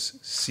 I was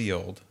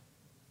sealed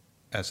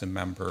as a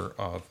member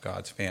of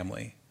God's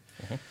family.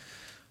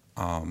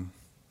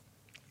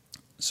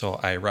 So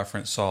I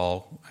reference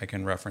Saul, I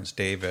can reference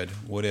David.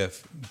 What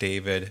if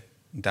David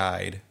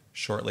died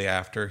shortly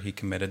after he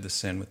committed the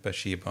sin with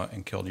Bathsheba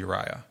and killed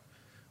Uriah?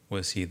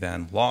 Was he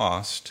then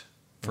lost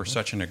for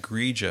such an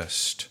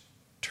egregious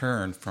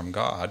turn from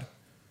God?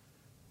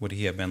 Would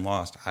he have been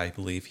lost? I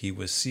believe he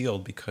was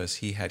sealed because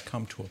he had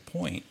come to a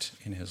point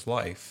in his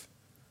life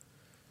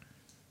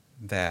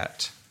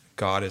that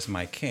God is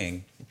my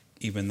king,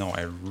 even though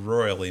I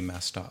royally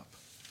messed up.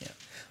 Yeah.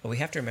 Well, we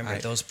have to remember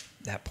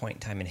that point in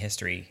time in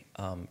history,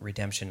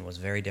 redemption was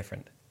very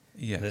different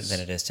than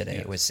it is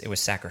today. Yes. It was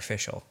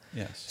sacrificial.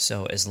 Yes.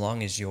 So as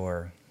long as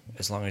your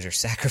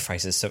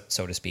sacrifices,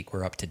 so to speak,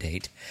 were up to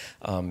date,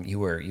 you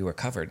were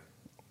covered.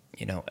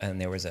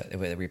 And there was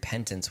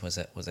repentance was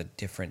a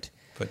different.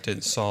 But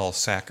did Saul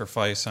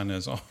sacrifice on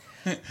his own?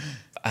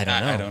 I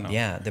don't know. I don't know.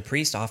 Yeah, the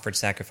priest offered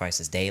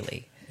sacrifices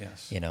daily.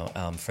 Yes.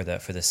 For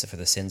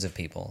the sins of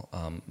people.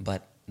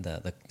 But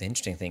the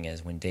interesting thing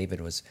is when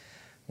David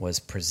was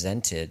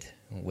presented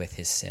with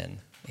his sin,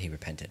 he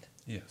repented.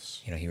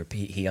 Yes.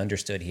 He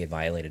understood he had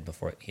violated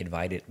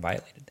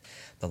violated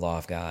the law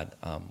of God.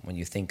 When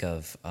you think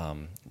of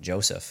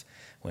Joseph,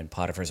 when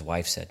Potiphar's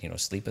wife said,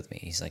 "Sleep with me,"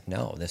 he's like,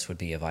 "No, this would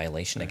be a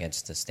violation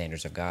against the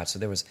standards of God." So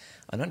there was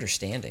an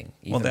understanding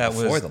even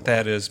before the law.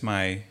 That is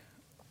my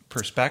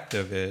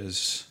perspective.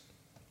 Is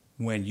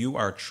when you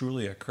are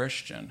truly a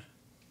Christian,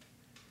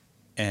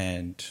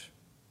 and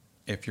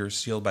if you're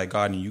sealed by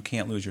God and you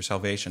can't lose your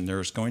salvation,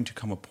 there's going to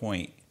come a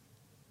point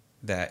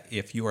that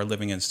if you are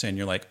living in sin,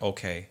 you're like,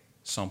 okay,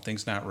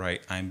 something's not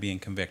right. I'm being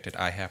convicted.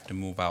 I have to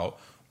move out.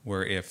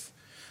 Where if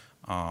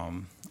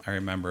I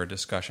remember a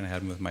discussion I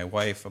had with my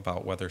wife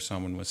about whether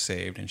someone was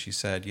saved, and she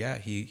said, yeah,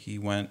 he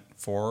went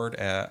forward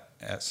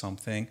at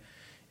something.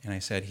 And I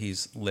said,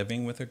 he's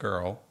living with a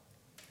girl.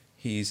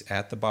 He's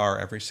at the bar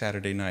every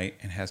Saturday night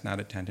and has not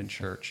attended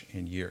church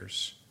in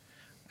years.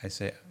 I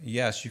say,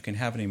 yes, you can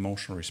have an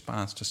emotional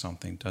response to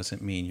something.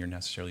 Doesn't mean you're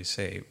necessarily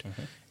saved.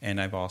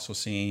 And I've also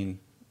seen,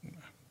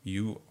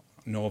 you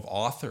know of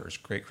authors,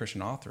 great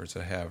Christian authors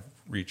that have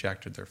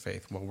rejected their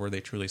faith. Well, were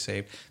they truly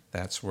saved?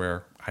 That's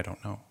where I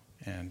don't know.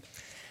 And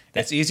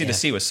it's easy to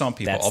see with some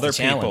people. That's Other the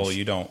challenge. people,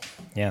 you don't.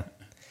 Yeah.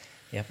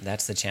 Yep,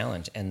 that's the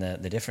challenge. And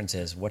the difference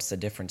is, what's the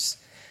difference?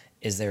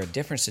 Is there a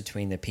difference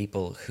between the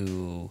people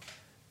who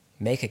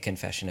make a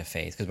confession of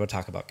faith, because we'll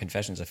talk about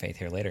confessions of faith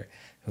here later,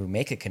 who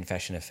make a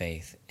confession of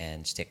faith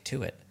and stick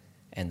to it,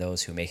 and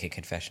those who make a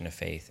confession of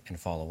faith and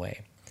fall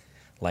away?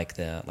 Like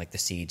the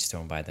seeds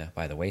thrown by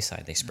the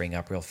wayside. They spring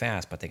up real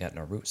fast, but they got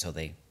no root, so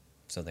they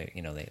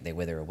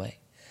wither away.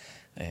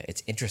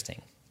 It's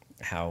interesting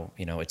how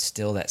it's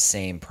still that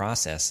same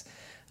process.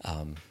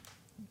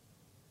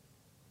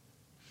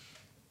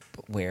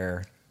 But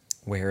where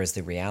is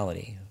the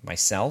reality?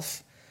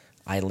 Myself,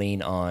 I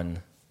lean on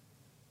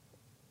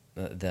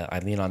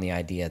the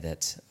idea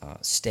that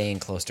staying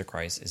close to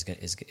Christ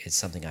is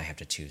something I have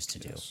to choose to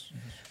do. Yes.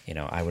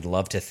 I would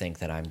love to think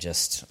that I'm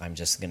just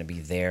going to be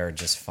there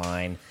just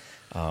fine.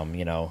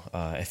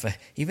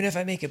 Even if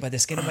I make it by the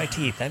skin of my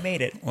teeth, I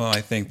made it. Well, I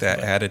think that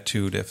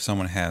attitude, if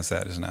someone has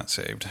that, is not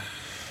saved.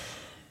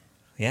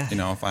 Yeah.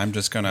 If I'm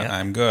just gonna, Yeah.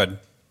 I'm good.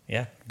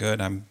 Yeah.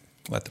 Good.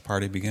 Let the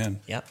party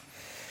begin. Yep.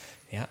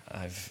 Yeah.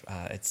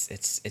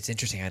 It's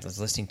interesting. I was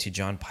listening to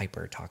John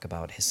Piper talk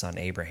about his son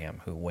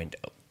Abraham, who went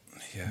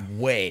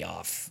way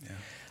off.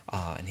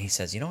 Yeah. And he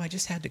says, I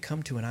just had to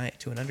come to an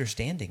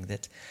understanding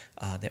that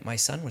my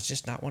son was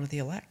just not one of the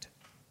elect.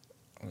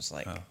 I was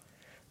like,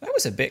 that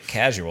was a bit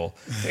casual.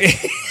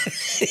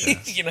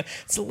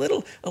 It's a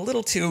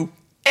little too,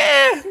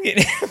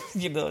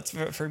 it's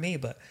for me,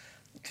 but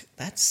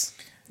that's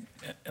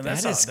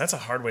a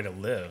hard way to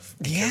live.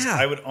 Yeah.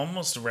 I would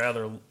almost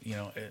rather,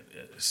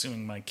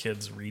 assuming my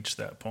kids reach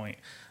that point,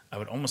 I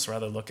would almost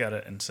rather look at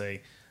it and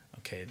say,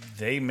 okay,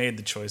 they made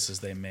the choices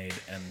they made,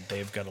 and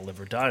they've got to live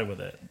or die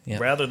with it, Yeah.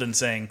 rather than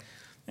saying,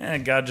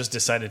 God just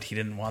decided he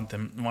didn't want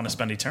to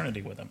spend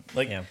eternity with them.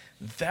 Like, Yeah.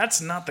 that's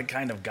not the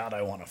kind of God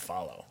I want to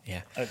follow.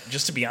 Yeah.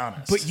 Just to be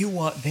honest. But you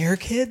want their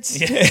kids?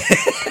 Yeah.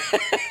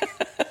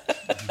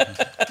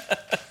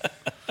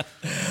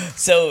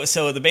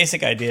 So the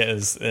basic idea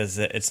is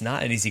that it's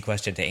not an easy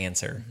question to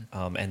answer,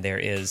 and there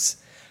is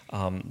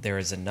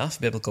enough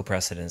biblical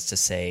precedence to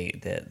say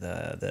that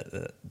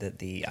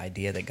the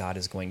idea that God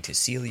is going to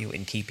seal you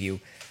and keep you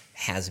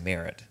has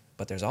merit.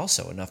 But there's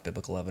also enough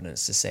biblical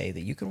evidence to say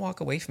that you can walk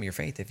away from your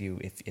faith if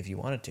you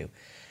wanted to.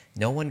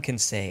 No one can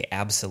say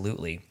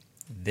absolutely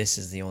this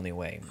is the only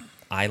way.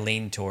 I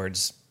lean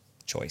towards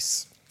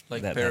choice,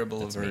 Like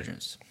Parable of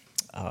Virgins.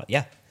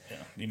 Yeah,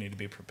 You need to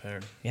be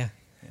prepared. yeah.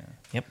 Yeah.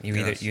 Yep, you're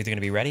either going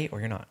to be ready or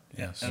you're not.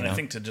 Yes. And I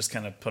think to just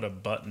kind of put a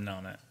button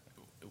on it,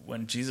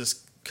 when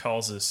Jesus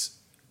calls us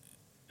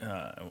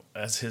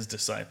as his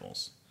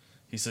disciples,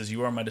 he says,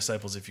 "You are my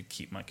disciples if you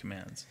keep my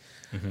commands."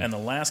 Mm-hmm. And the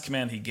last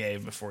command he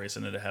gave before he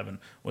ascended to heaven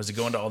was to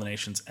go into all the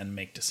nations and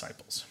make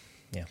disciples.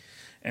 Yeah.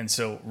 And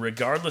so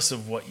regardless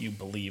of what you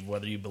believe,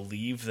 whether you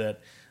believe that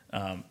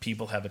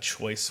people have a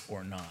choice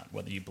or not,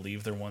 whether you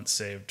believe they're once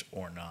saved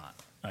or not,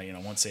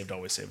 once saved,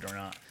 always saved or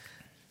not,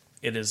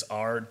 it is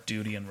our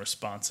duty and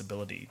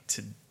responsibility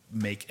to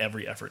make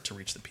every effort to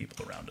reach the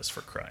people around us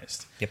for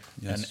Christ. Yep.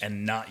 Yes.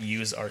 And not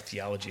use our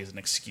theology as an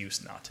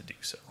excuse not to do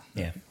so.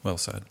 Yeah. Well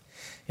said.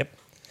 Yep.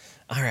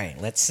 All right,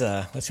 let's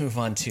move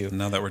on to.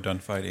 Now that we're done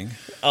fighting.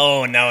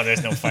 Oh no,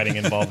 there's no fighting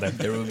involved there.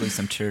 There will be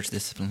some church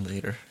discipline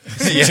later.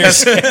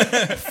 Yes.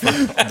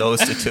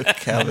 Those who took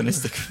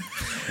Calvinistic.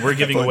 We're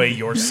giving away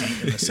your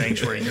seat in the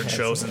sanctuary, your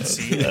chosen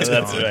seat. It's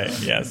That's gone.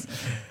 right. Yes.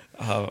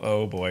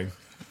 Oh boy.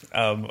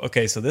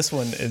 Okay, so this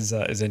one is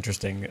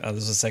interesting. This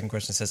is the second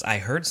question. It says, I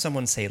heard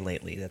someone say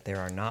lately that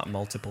there are not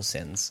multiple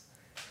sins,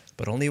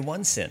 but only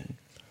one sin,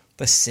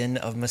 the sin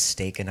of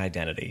mistaken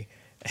identity.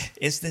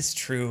 Is this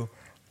true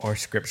or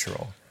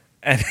scriptural?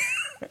 And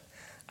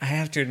I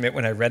have to admit,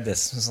 when I read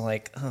this, I was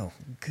like, oh,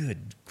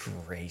 good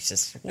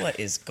gracious, what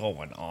is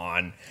going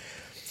on?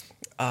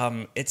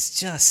 It's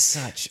just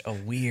such a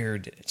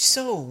weird,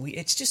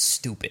 it's just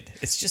stupid.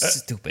 It's just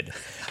stupid.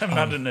 I'm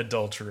not an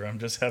adulterer. I'm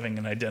just having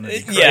an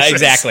identity crisis. Yeah,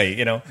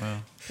 exactly. Wow.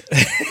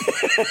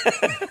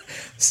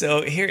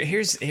 So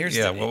here's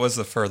What was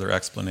the further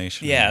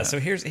explanation? Yeah, so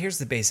here's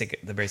the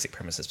basic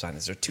premises behind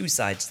this. There are two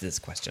sides to this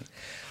question.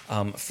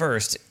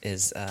 First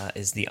is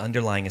the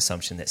underlying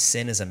assumption that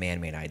sin is a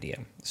man-made idea.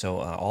 So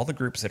all the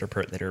groups that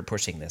are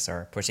pushing this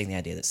are pushing the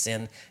idea that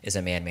sin is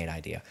a man-made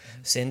idea.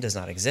 Sin does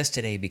not exist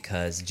today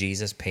because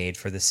Jesus paid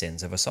for the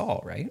sins of us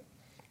all, right?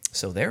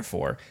 So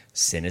therefore,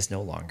 sin is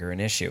no longer an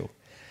issue.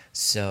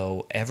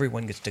 So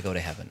everyone gets to go to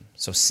heaven.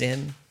 So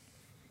sin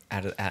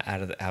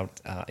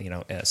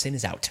sin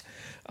is out.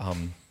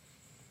 And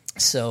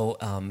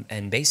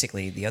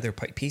basically, the other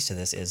piece of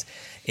this is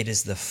it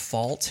is the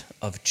fault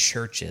of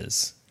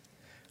churches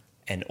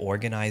and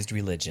organized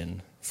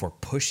religion for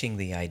pushing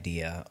the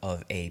idea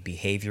of a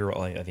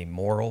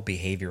moral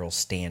behavioral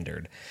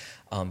standard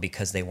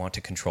because they want to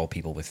control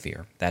people with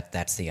fear.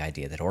 That's the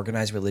idea, that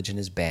organized religion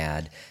is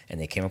bad, and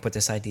they came up with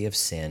this idea of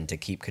sin to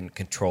keep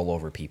control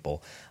over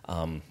people,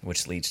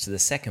 which leads to the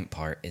second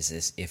part, is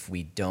this: if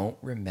we don't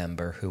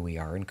remember who we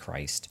are in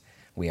Christ,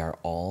 we are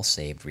all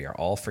saved, we are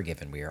all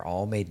forgiven, we are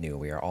all made new,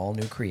 we are all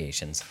new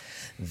creations,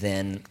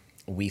 then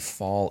we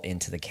fall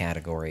into the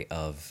category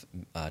of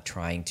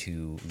trying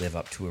to live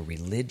up to a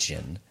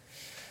religion.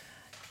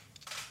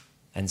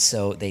 And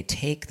so they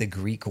take the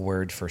Greek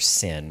word for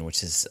sin,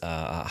 which is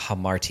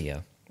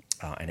hamartia,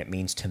 and it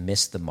means to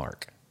miss the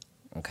mark.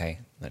 Okay,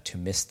 to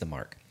miss the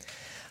mark.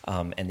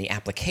 And the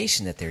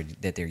application that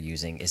they're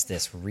using is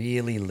this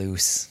really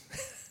loose,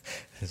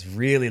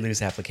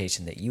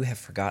 application that you have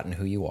forgotten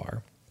who you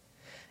are,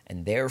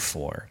 and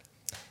therefore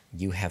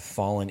you have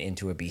fallen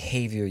into a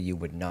behavior you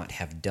would not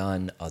have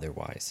done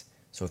otherwise.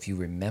 So if you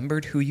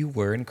remembered who you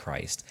were in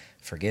Christ,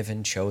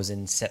 forgiven,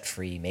 chosen, set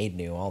free, made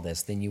new, all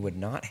this, then you would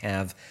not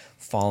have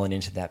fallen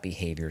into that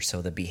behavior.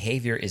 So the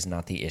behavior is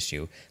not the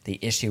issue. The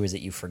issue is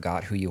that you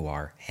forgot who you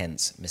are,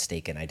 hence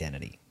mistaken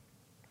identity.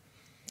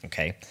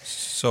 Okay?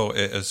 So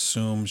it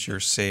assumes you're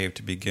saved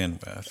to begin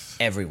with.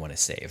 Everyone is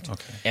saved.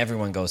 Okay.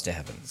 Everyone goes to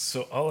heaven.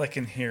 So all I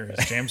can hear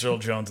is James Earl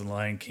Jones and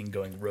Lion King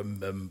going,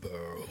 "Remember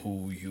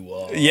who you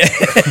are." Yeah.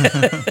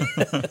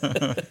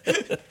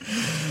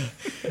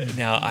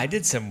 Now, I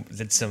did some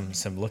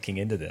looking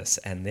into this,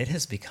 and it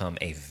has become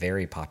a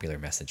very popular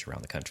message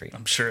around the country.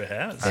 I'm sure it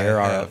has.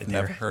 I've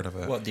never heard of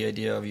it. What, the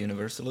idea of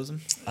universalism?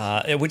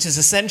 Which is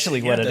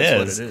essentially what it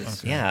that's is. what it is.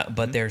 Okay. Yeah,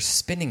 but they're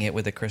spinning it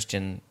with a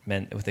Christian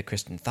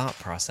thought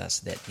process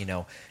that,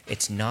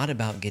 it's not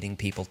about getting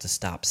people to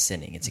stop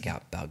sinning. It's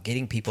about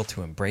getting people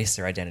to embrace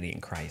their identity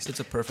in Christ. It's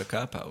a perfect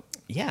cop-out.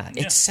 Yeah,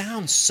 it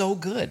sounds so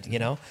good,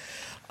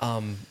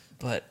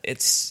 but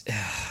it's.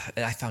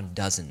 I found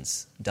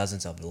dozens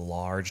of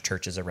large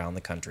churches around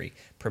the country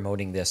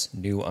promoting this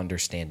new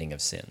understanding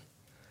of sin.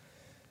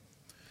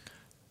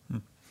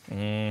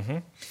 Mm-hmm.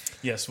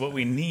 Yes, what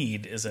we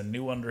need is a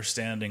new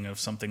understanding of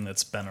something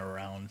that's been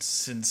around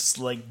since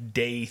like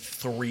day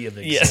 3 of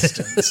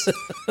existence.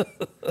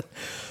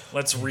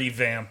 let's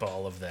revamp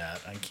all of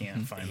that. I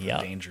can't find Yeah.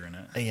 the danger in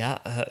it.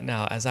 Yeah.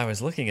 Now, as I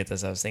was looking at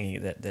this, I was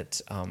thinking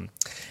that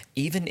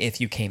even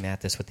if you came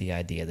at this with the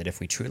idea that if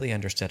we truly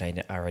understood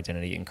our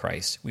identity in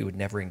Christ, we would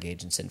never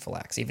engage in sinful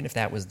acts, even if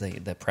that was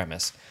the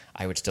premise,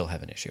 I would still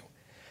have an issue.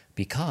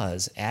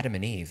 Because Adam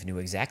and Eve knew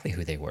exactly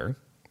who they were,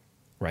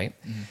 right?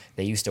 Mm-hmm.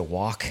 They used to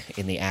walk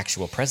in the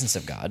actual presence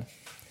of God.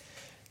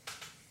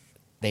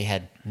 They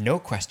had no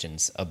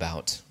questions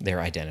about their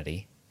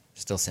identity,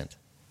 still sinned.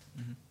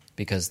 Mm-hmm.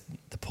 Because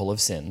the pull of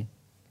sin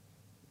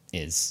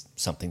is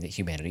something that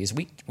humanity is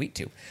weak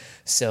to.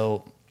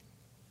 So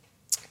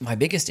my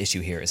biggest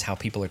issue here is how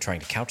people are trying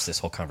to couch this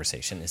whole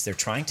conversation is they're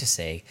trying to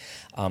say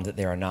that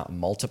there are not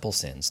multiple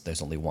sins,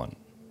 there's only one.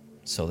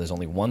 So there's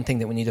only one thing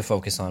that we need to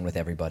focus on with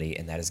everybody,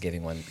 and that is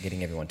getting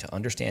everyone to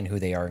understand who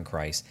they are in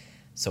Christ.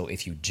 So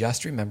if you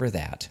just remember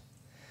that,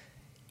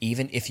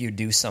 even if you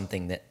do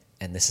something that,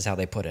 and this is how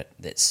they put it,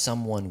 that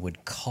someone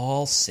would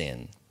call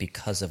sin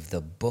because of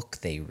the book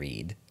they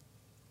read,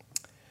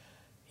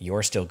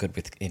 you're still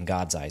good in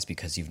God's eyes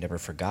because you've never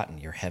forgotten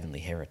your heavenly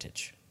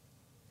heritage.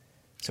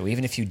 So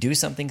even if you do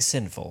something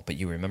sinful, but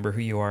you remember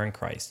who you are in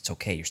Christ, it's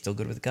okay. You're still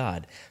good with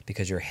God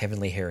because your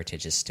heavenly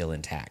heritage is still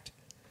intact.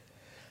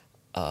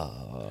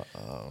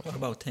 What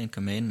about 10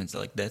 Commandments?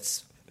 Like,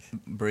 that's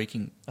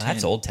breaking 10.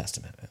 That's Old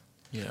Testament.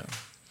 Yeah.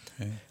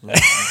 Okay. Like,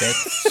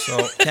 that's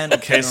so 10.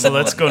 Okay, so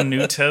let's go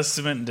New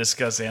Testament and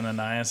discuss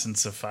Ananias and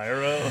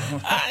Sapphira.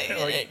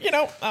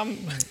 I'm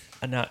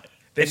not.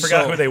 They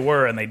forgot who they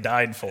were and they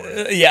died for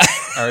it. Yeah.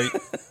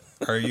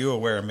 Are you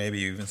aware, maybe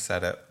you even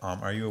said it,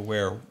 are you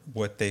aware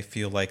what they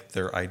feel like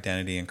their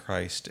identity in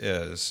Christ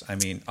is? I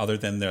mean, other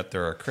than that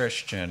they're a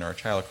Christian or a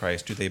child of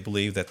Christ, do they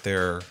believe that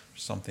they're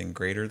something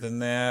greater than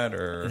that?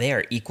 Or They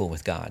are equal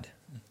with God.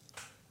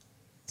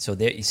 So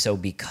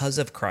because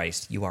of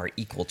Christ, you are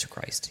equal to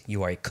Christ.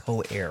 You are a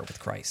co-heir with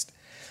Christ.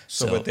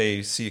 So would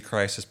they see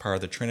Christ as part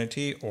of the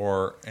Trinity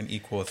or an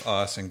equal with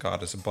us and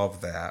God is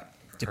above that?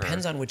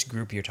 Depends on which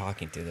group you're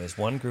talking to. There's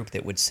one group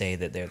that would say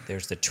that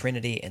there's the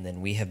Trinity, and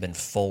then we have been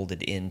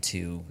folded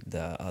into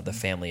the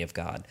family of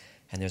God.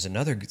 And there's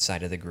another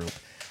side of the group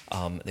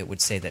that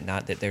would say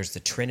that there's the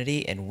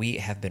Trinity, and we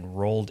have been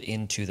rolled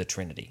into the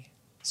Trinity.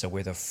 So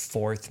we're the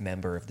fourth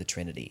member of the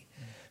Trinity,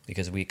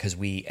 because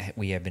we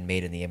have been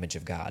made in the image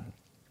of God.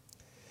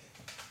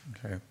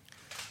 Okay.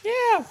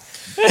 Yeah.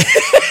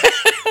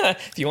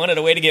 If you wanted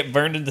a way to get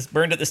burned at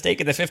the stake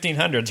in the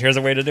 1500s, here's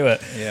a way to do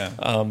it. Yeah.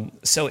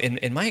 So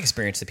in my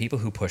experience, the people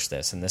who push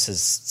this, and this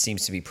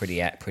seems to be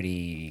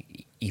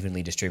pretty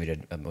evenly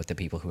distributed with the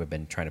people who have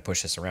been trying to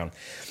push this around,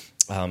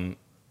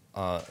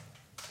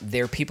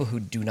 they're people who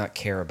do not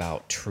care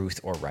about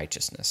truth or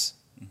righteousness.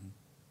 Mm-hmm.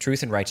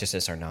 Truth and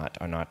righteousness are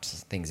not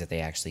things that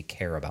they actually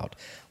care about.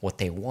 What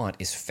they want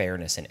is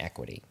fairness and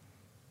equity.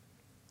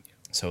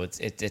 So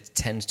it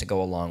tends to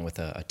go along with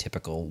a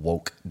typical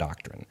woke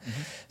doctrine.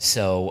 Mm-hmm.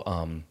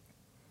 So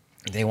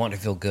they want to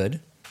feel good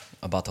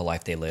about the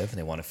life they live, and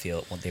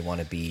they want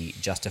to be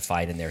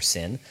justified in their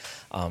sin,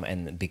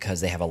 and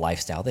because they have a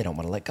lifestyle they don't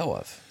want to let go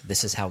of.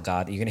 This is how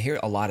God. You're going to hear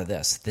a lot of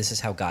this. This is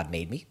how God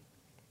made me.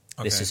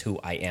 Okay. This is who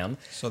I am.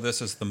 So this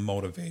is the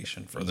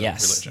motivation for the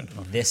religion.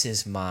 Okay. This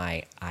is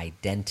my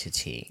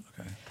identity.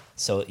 Okay.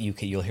 So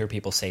you'll hear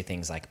people say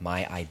things like,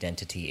 "My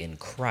identity in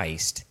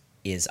Christ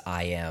is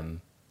I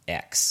am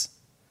X.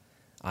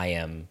 I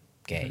am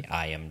gay. Mm-hmm.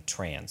 I am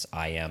trans.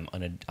 I am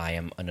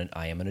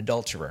an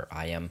adulterer.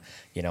 I am,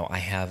 I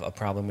have a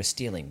problem with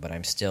stealing, but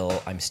I'm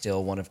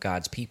still one of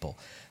God's people."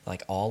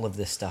 Like, all of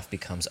this stuff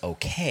becomes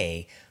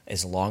okay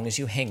as long as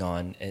you hang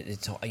on.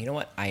 It's, you know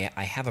what? I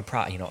have a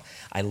problem.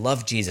 I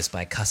love Jesus, but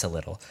I cuss a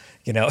little.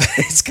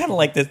 It's kind of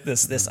like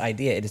this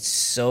idea. It is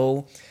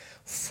so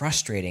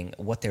frustrating.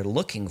 What they're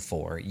looking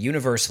for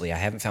universally, I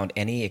haven't found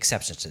any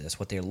exceptions to this.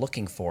 What they're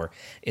looking for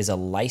is a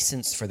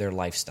license for their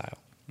lifestyle.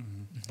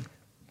 Mm-hmm.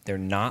 They're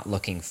not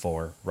looking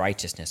for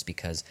righteousness,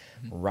 because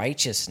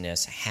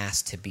righteousness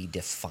has to be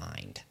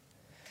defined.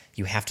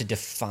 You have to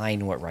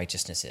define what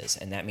righteousness is,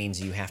 and that means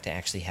you have to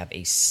actually have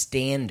a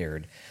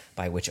standard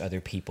by which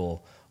other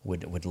people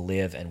would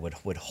live and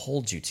would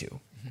hold you to.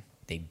 Mm-hmm.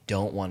 They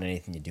don't want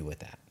anything to do with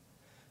that.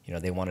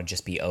 They want to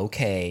just be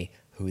okay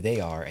who they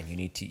are, and you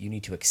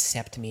need to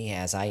accept me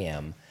as I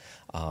am,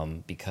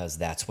 because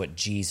that's what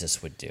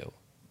Jesus would do.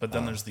 But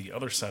then there's the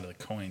other side of the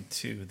coin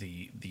too,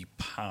 the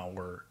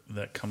power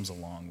that comes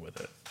along with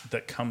it,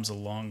 that comes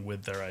along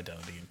with their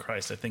identity in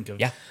Christ. I think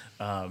of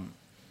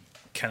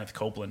Kenneth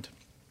Copeland.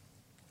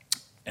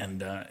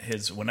 And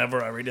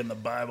whenever I read in the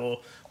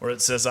Bible where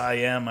it says I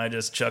am, I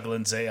just chuckle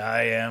and say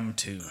I am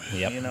too.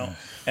 Yep.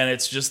 And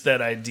it's just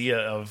that idea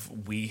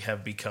of we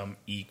have become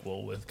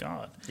equal with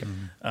God, yep.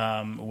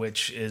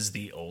 Which is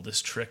the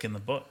oldest trick in the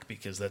book,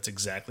 because that's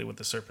exactly what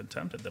the serpent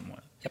tempted them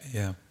with.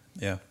 Yep.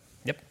 Yeah.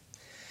 Yep.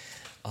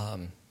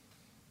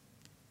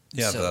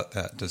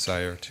 That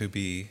desire to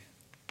be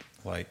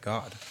like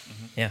God.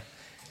 Mm-hmm. Yeah.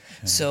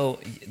 So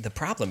the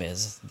problem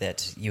is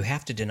that you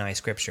have to deny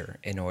Scripture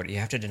you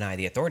have to deny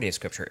the authority of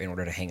Scripture in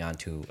order to hang on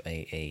to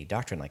a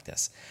doctrine like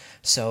this.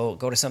 So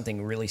go to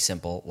something really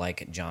simple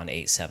like John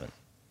 8:7.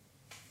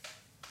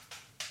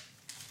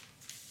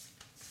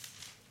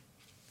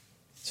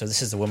 So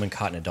this is the woman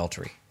caught in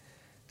adultery.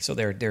 So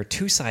there are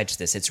two sides to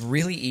this. It's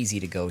really easy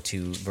to go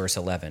to verse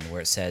 11 where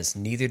it says,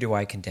 "Neither do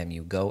I condemn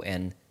you. Go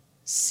and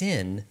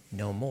sin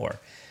no more,"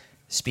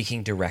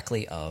 speaking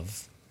directly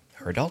of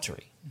her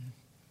adultery.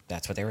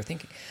 That's what they were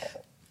thinking.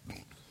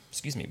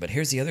 Excuse me. But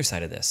here's the other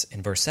side of this.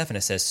 In verse 7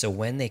 it says, "So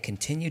when they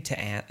continued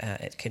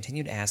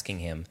asking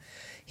him,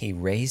 he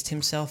raised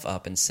himself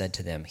up and said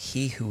to them,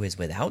 'He who is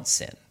without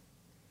sin,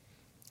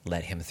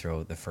 let him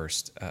throw the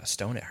first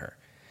stone at her.'"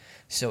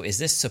 So is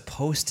this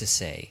supposed to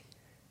say,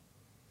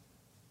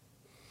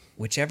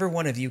 whichever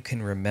one of you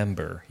can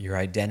remember your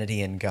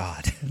identity in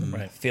God,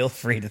 Right. feel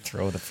free to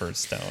throw the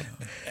first stone.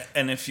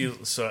 And if you,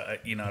 so,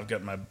 I've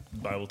got my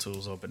Bible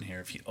tools open here.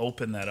 If you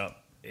open that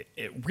up,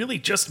 it really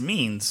just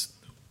means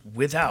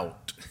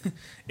without.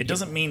 It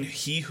doesn't mean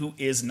he who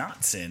is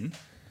not sin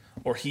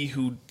or he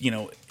who,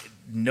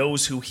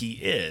 knows who he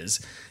is.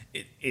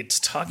 It's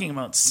talking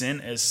about sin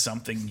as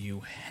something you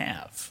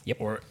have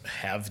or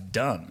have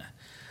done,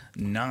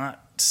 not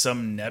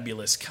some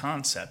nebulous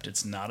concept.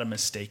 It's not a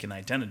mistaken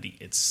identity.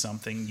 It's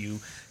something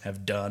you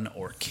have done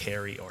or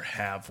carry or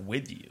have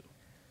with you.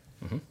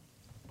 Mm-hmm.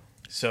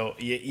 So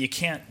you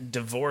can't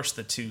divorce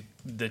the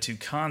two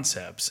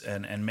concepts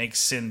and make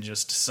sin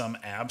just some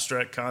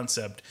abstract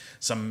concept,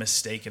 some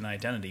mistaken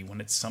identity, when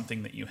it's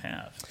something that you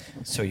have.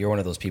 So you're one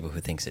of those people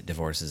who thinks that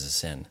divorce is a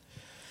sin.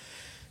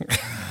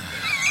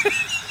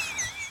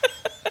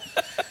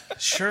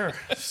 Sure.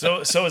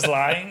 So is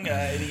lying.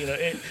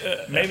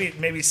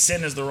 Maybe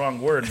sin is the wrong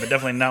word, but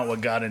definitely not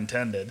what God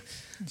intended.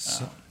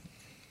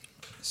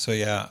 So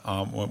yeah,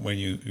 when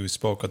you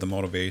spoke of the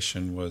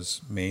motivation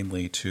was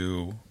mainly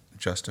to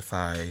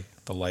justify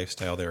the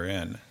lifestyle they're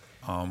in.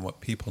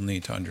 What people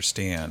need to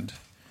understand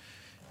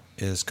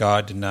is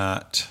God did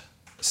not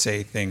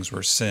say things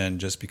were sin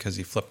just because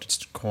he flipped his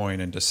coin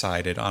and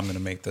decided, I'm going to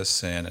make this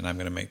sin and I'm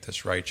going to make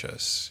this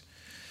righteous.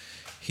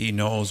 He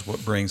knows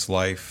what brings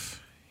life.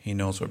 He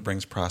knows what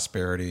brings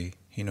prosperity.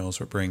 He knows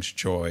what brings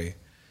joy.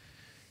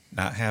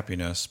 Not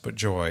happiness, but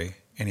joy.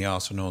 And he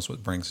also knows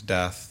what brings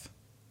death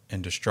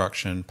and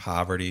destruction,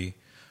 poverty.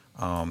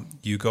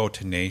 You go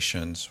to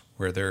nations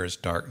where there is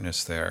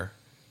darkness there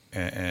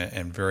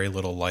and very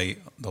little light,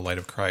 the light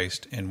of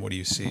Christ, and what do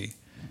you see?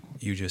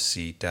 You just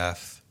see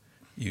death.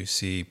 You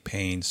see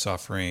pain,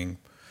 suffering,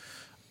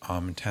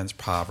 intense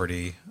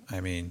poverty. I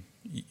mean,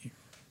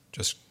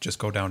 just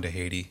go down to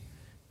Haiti,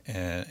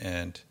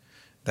 and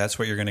that's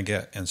what you're going to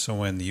get. And so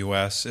when the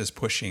U.S. is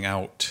pushing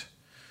out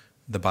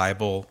the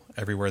Bible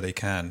everywhere they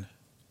can,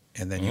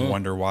 and then you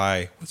wonder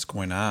what's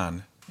going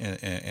on,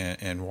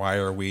 and why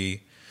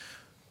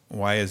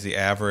is the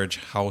average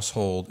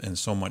household in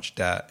so much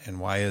debt, and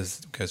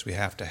because we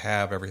have to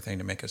have everything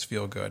to make us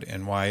feel good,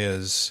 and why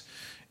is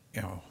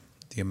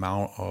the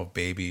amount of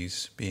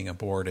babies being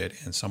aborted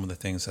and some of the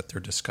things that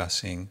they're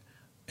discussing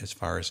as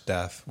far as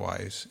death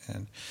wise.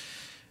 And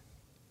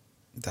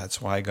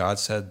that's why God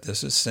said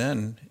this is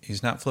sin.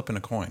 He's not flipping a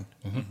coin.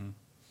 Mm-hmm.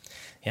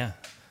 Yeah,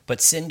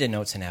 but sin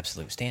denotes an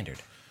absolute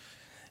standard,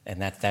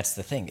 and that's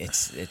the thing.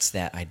 It's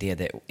that idea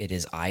that it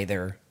is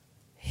either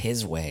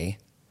his way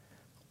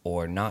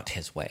or not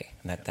his way,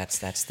 and that's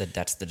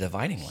the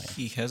dividing line.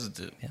 He has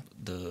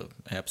the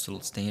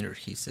absolute standard.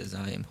 He says,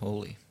 "I am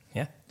holy."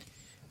 Yeah,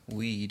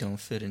 we don't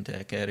fit into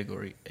that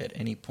category at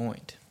any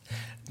point.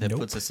 That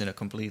puts us in a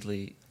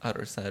completely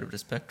other side of the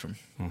spectrum.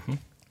 Mm-hmm.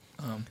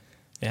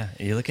 Yeah,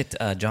 you look at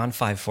John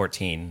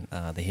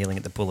 5:14, the healing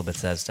at the pool of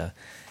Bethesda.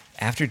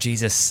 After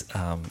Jesus,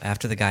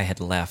 after the guy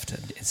had left,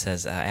 it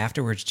says,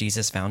 afterwards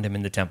Jesus found him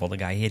in the temple, the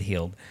guy he had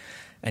healed,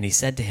 and he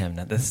said to him,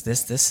 now this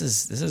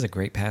is a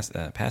great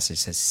passage. It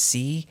says,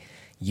 "See,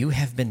 you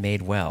have been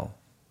made well.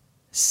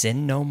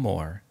 Sin no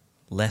more,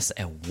 lest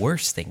a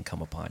worse thing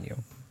come upon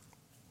you."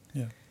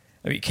 Yeah.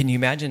 I mean, can you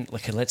imagine?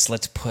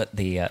 Let's put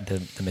the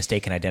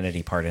mistaken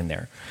identity part in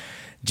there.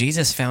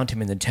 Jesus found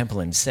him in the temple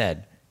and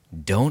said,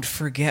 "Don't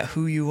forget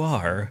who you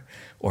are,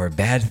 or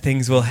bad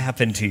things will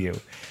happen to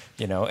you."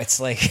 It's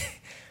like,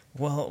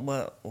 well,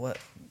 what?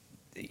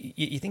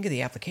 You think of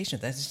the application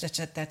of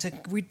that. That's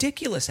a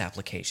ridiculous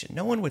application.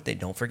 No one would think,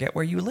 "Don't forget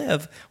where you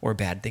live, or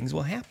bad things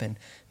will happen."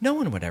 No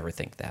one would ever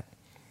think that.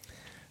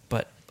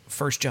 But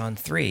 1 John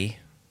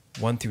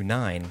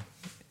 3:1-9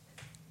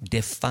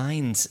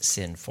 defines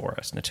sin for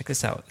us. Now check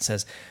this out. It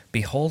says,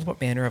 "Behold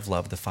what manner of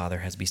love the Father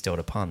has bestowed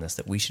upon us,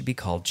 that we should be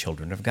called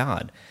children of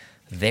God.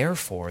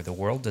 Therefore the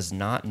world does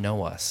not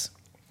know us,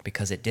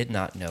 because it did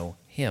not know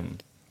him.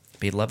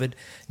 Beloved,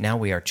 now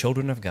we are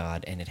children of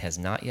God, and it has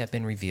not yet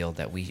been revealed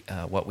that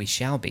what we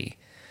shall be.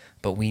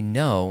 But we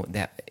know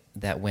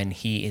that when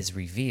he is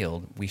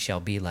revealed, we shall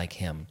be like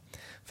him.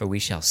 For we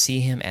shall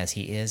see him as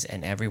he is,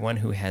 and everyone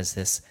who has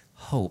this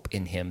hope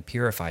in him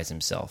purifies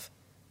himself."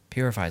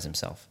 Purifies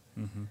himself.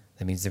 Mm-hmm.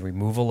 That means the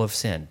removal of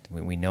sin.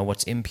 We know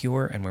what's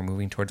impure, and we're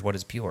moving towards what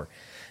is pure,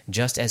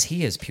 just as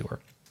he is pure.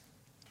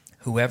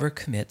 Whoever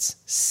commits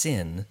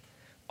sin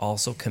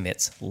also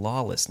commits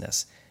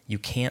lawlessness. You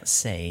can't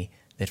say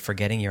that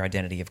forgetting your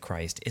identity of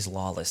Christ is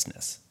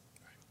lawlessness.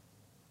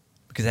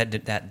 because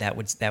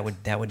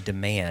that would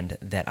demand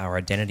that our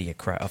identity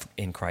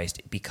in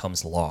Christ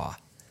becomes law.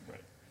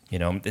 Right. You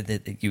know,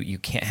 you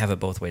can't have it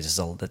both ways.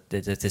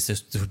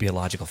 This would be a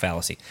logical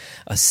fallacy.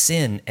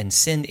 Sin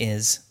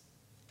is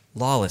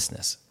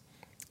lawlessness.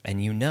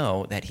 And you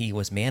know that he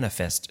was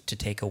manifest to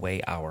take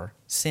away our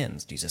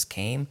sins. Jesus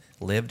came,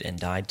 lived, and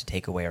died to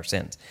take away our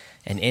sins.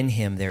 And in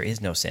him there is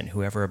no sin.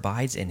 Whoever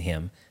abides in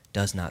him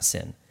does not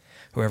sin.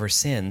 Whoever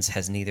sins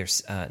has neither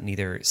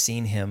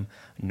seen him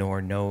nor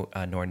know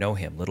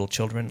him. Little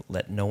children,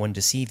 let no one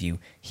deceive you.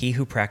 He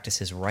who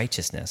practices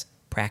righteousness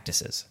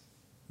practices.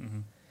 Mm-hmm.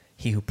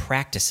 He who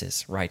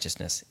practices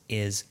righteousness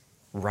is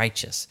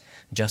righteous,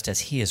 just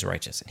as he is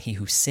righteous. And he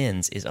who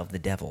sins is of the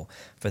devil,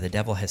 for the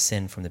devil has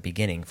sinned from the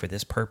beginning. For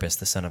this purpose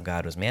the Son of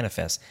God was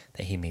manifest,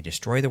 that he may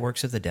destroy the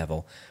works of the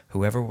devil.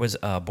 Whoever was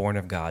born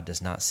of God does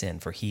not sin,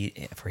 for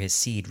his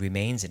seed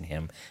remains in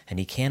him, and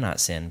he cannot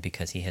sin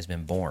because he has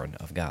been born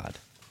of God.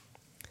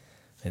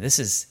 Now, this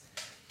is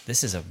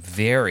a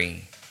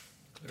very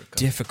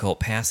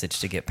difficult passage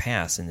to get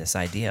past in this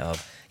idea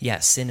of,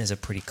 sin is a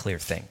pretty clear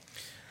thing.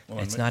 Well,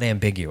 it's not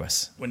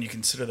ambiguous. When you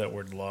consider that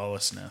word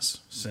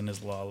lawlessness, sin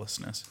is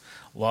lawlessness.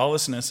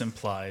 Lawlessness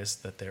implies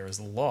that there is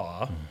a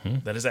law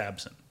that is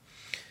absent.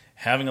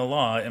 Having a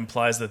law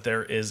implies that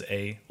there is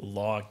a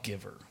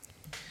lawgiver.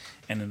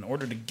 And in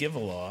order to give a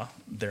law,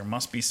 there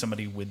must be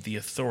somebody with the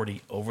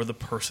authority over the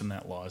person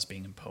that law is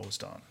being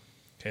imposed on.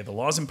 Okay, the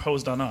laws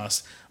imposed on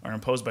us are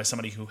imposed by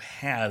somebody who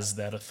has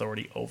that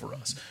authority over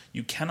us.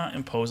 You cannot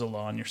impose a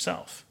law on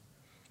yourself.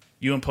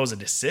 You impose a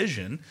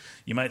decision,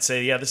 you might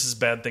say, this is a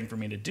bad thing for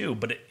me to do,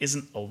 but it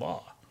isn't a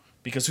law.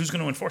 Because who's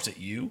going to enforce it?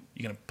 You?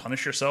 You're going to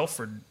punish yourself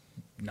for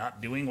not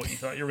doing what you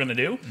thought you were going to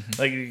do?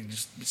 Like, you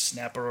just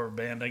snap a rubber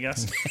band, I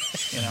guess.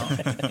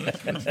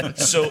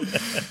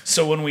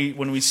 So when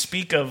we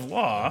speak of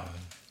law,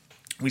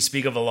 we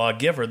speak of a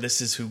lawgiver.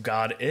 This is who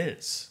God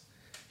is.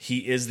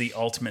 He is the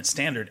ultimate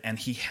standard, and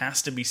he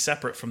has to be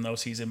separate from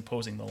those he's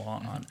imposing the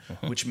law on,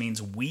 which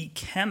means we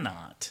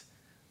cannot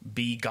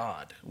be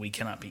God. We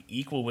cannot be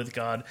equal with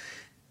God.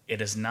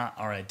 It is not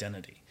our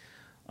identity.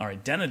 Our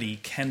identity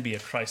can be a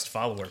Christ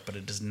follower, but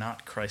it is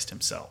not Christ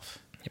himself.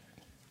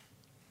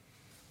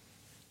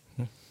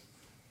 Yep.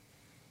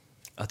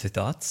 Other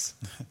thoughts?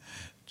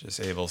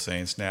 Just Abel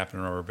saying snapping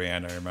a rubber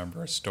band. I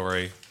remember a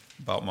story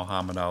about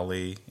Muhammad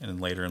Ali,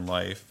 and later in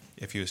life,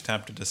 if he was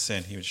tempted to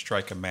sin, he would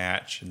strike a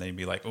match, and then he'd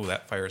be like, "Oh,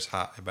 that fire's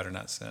hot. I better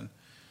not sin."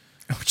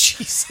 Oh,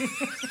 jeez.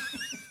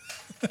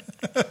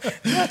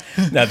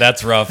 Now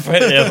that's rough.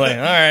 It's like,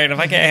 all right, if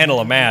I can't handle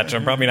a match,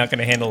 I'm probably not going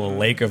to handle a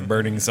lake of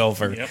burning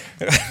sulfur.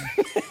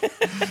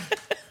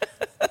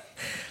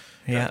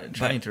 Yep.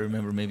 Trying to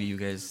remember, maybe you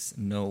guys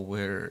know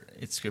where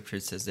in Scripture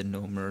it says that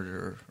no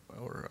murderer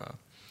or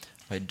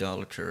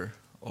idolater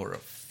or a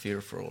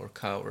fearful or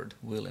coward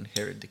will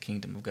inherit the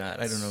kingdom of God.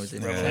 I don't know, is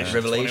it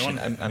Revelation?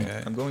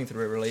 I'm going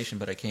through Revelation,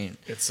 but I can't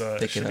It's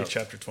pick it should it be up.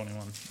 chapter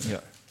 21.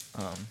 Yeah.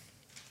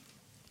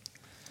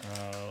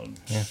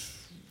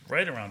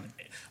 Right around.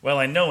 Well,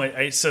 I know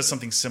it says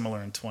something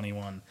similar in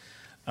 21.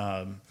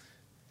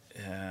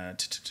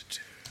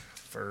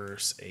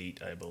 Verse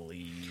 8, I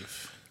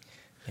believe.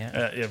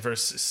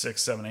 Verse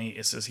 6, 7, 8.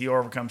 It says, "He who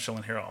overcomes shall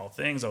inherit all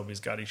things. I will be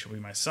his God, he shall be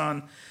my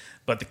son.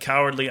 But the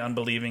cowardly,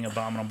 unbelieving,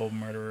 abominable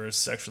murderers,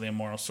 sexually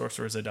immoral,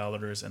 sorcerers,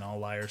 idolaters, and all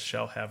liars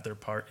shall have their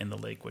part in the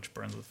lake which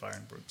burns with fire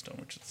and brimstone,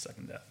 which is the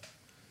second death."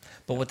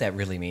 But what that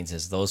really means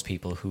is those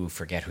people who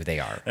forget who they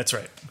are. That's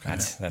right.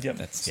 That's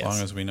As long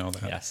as we know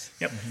that. yes.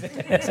 Yep.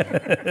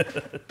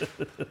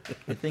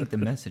 I think the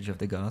message of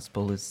the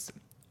gospel is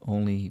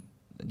only,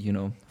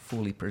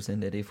 fully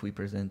presented if we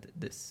present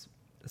this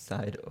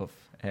side of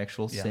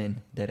actual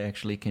sin that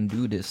actually can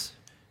do this.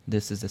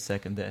 This is the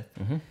second death.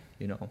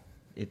 Mm-hmm.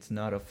 It's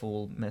not a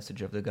full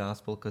message of the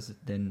gospel because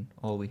then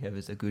all we have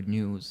is the good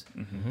news.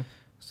 Mm-hmm.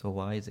 So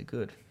why is it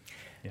good?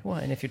 Yeah. Well,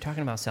 and if you're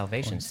talking about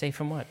salvation, saved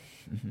from what?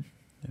 Mm-hmm.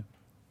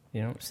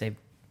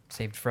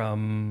 Saved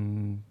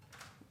from,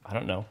 I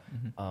don't know,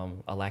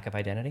 a lack of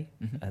identity.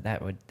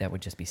 That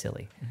would just be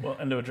silly. Well,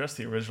 and to address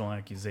the original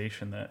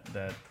accusation that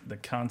the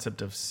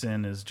concept of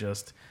sin is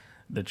just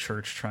the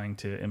church trying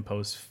to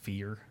impose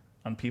fear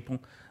on people.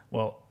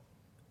 Well,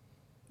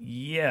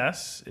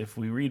 yes, if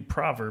we read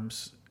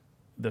Proverbs,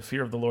 the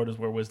fear of the Lord is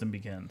where wisdom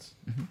begins.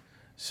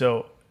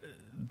 So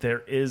there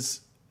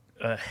is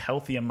a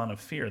healthy amount of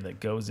fear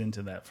that goes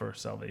into that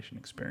first salvation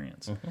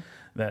experience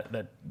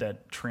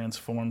that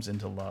transforms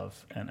into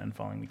love and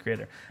following the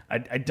Creator.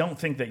 I don't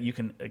think that you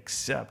can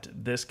accept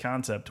this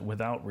concept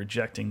without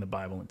rejecting the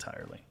Bible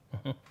entirely,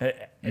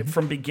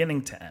 from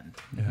beginning to end.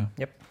 Yeah.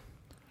 Yep.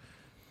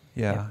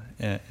 Yeah.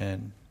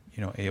 And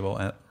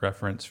Abel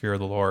reference fear of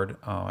the Lord.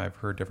 I've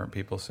heard different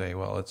people say,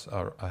 well, it's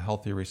a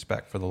healthy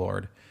respect for the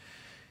Lord.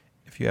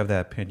 If you have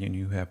that opinion,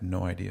 you have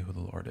no idea who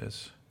the Lord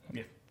is.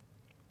 Yeah.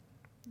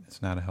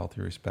 It's not a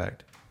healthy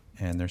respect.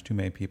 And there's too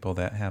many people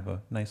that have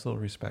a nice little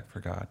respect for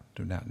God,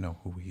 do not know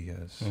who he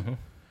is. Mm-hmm.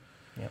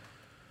 Yep.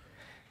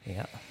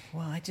 Yeah.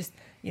 Well, I just,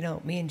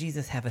 me and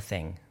Jesus have a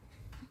thing.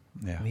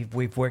 Yeah.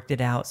 We've worked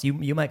it out. So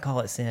you might call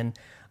it sin.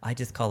 I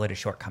just call it a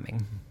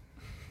shortcoming.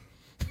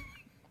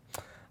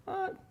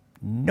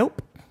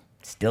 Nope,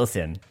 still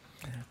sin.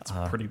 It's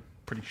pretty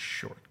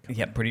short.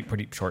 Yeah,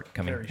 pretty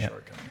shortcoming. Very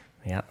shortcoming.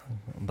 Yeah,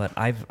 but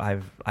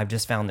I've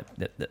just found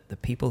that the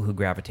people who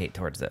gravitate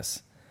towards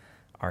this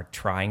are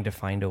trying to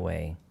find a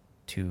way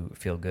to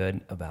feel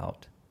good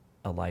about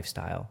a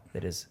lifestyle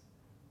that is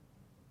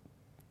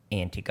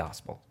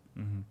anti-gospel.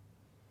 Mm-hmm.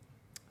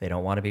 They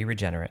don't want to be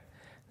regenerate.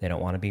 They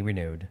don't want to be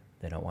renewed.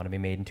 They don't want to be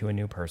made into a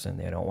new person.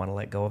 They don't want to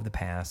let go of the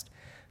past.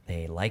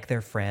 They like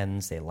their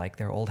friends. They like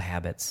their old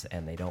habits,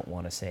 and they don't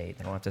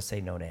have to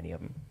say no to any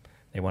of them.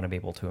 They want to be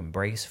able to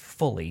embrace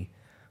fully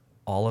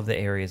all of the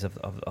areas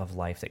of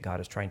life that God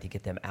is trying to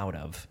get them out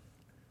of.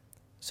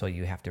 So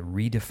you have to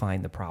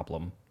redefine the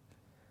problem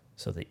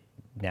so that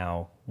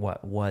now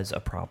what was a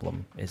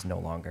problem is no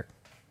longer.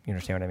 You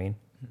understand what I mean?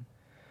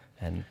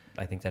 And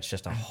I think that's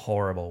just a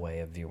horrible way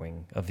of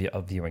viewing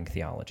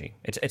theology.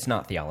 It's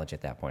not theology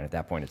at that point. At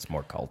that point, it's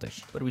more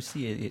cultish. But we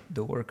see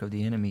the work of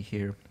the enemy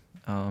here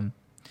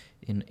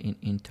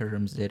in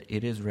terms that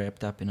it is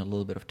wrapped up in a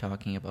little bit of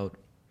talking about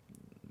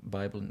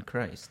Bible and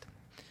Christ,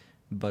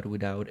 but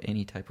without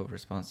any type of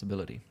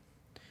responsibility.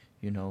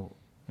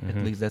 At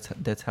least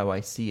that's how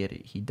I see it.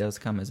 He does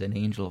come as an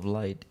angel of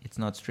light. It's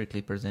not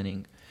strictly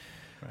presenting,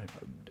 right.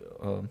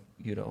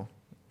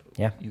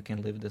 Yeah, you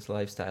can live this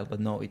lifestyle, but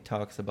no, it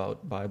talks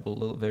about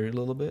Bible very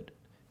little bit,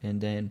 and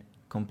then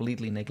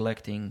completely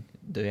neglecting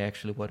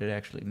what it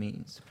actually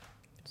means.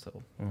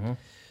 So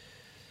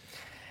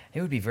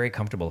it would be very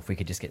comfortable if we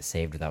could just get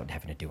saved without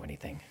having to do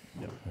anything.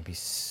 Yep. It would be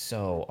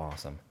so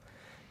awesome.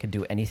 Could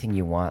do anything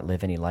you want,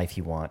 live any life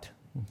you want.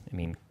 I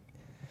mean,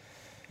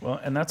 well,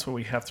 and that's what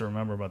we have to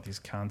remember about these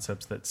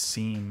concepts that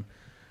seem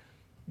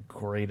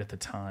great at the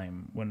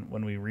time.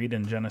 When we read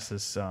in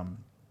Genesis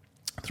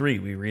 3,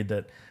 we read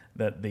that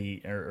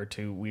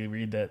we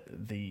read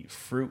that the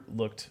fruit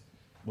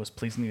was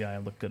pleasing to the eye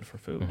and looked good for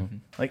food. Mm-hmm.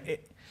 Like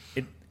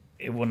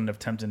it wouldn't have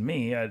tempted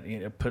me.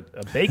 I'd put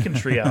a bacon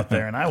tree out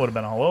there and I would have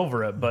been all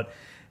over it. But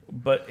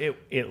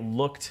it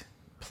looked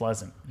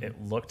pleasant. It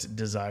looked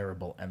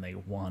desirable, and they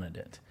wanted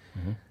it.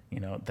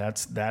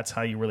 Mm-hmm. That's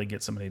how you really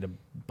get somebody to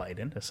bite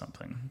into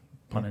something.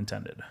 Pun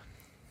intended.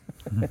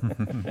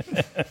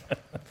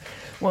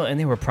 Well, and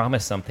they were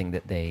promised something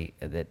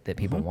that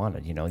people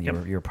wanted. You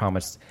were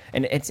promised,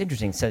 and it's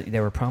interesting. So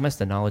they were promised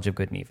the knowledge of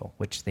good and evil,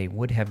 which they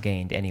would have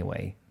gained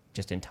anyway,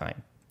 just in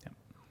time.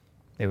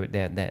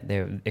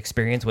 Their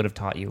experience would have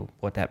taught you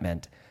what that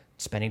meant.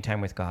 Spending time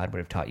with God would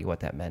have taught you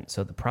what that meant.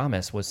 So the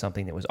promise was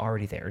something that was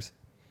already theirs.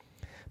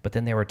 But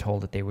then they were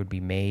told that they would be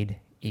made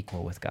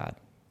equal with God,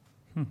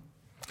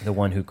 the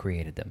one who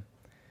created them.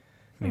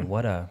 I mean,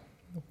 what a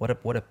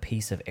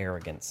piece of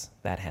arrogance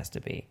that has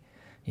to be.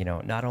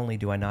 Not only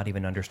do I not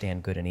even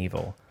understand good and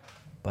evil,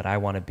 but I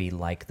want to be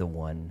like the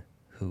one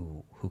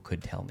who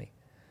could tell me.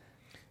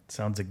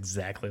 Sounds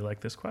exactly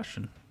like this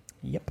question.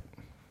 Yep.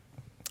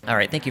 All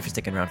right, thank you for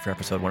sticking around for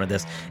episode 1 of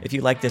this. If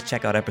you like this,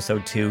 check out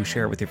episode 2,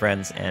 share it with your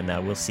friends, and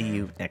we'll see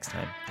you next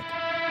time. Thank you.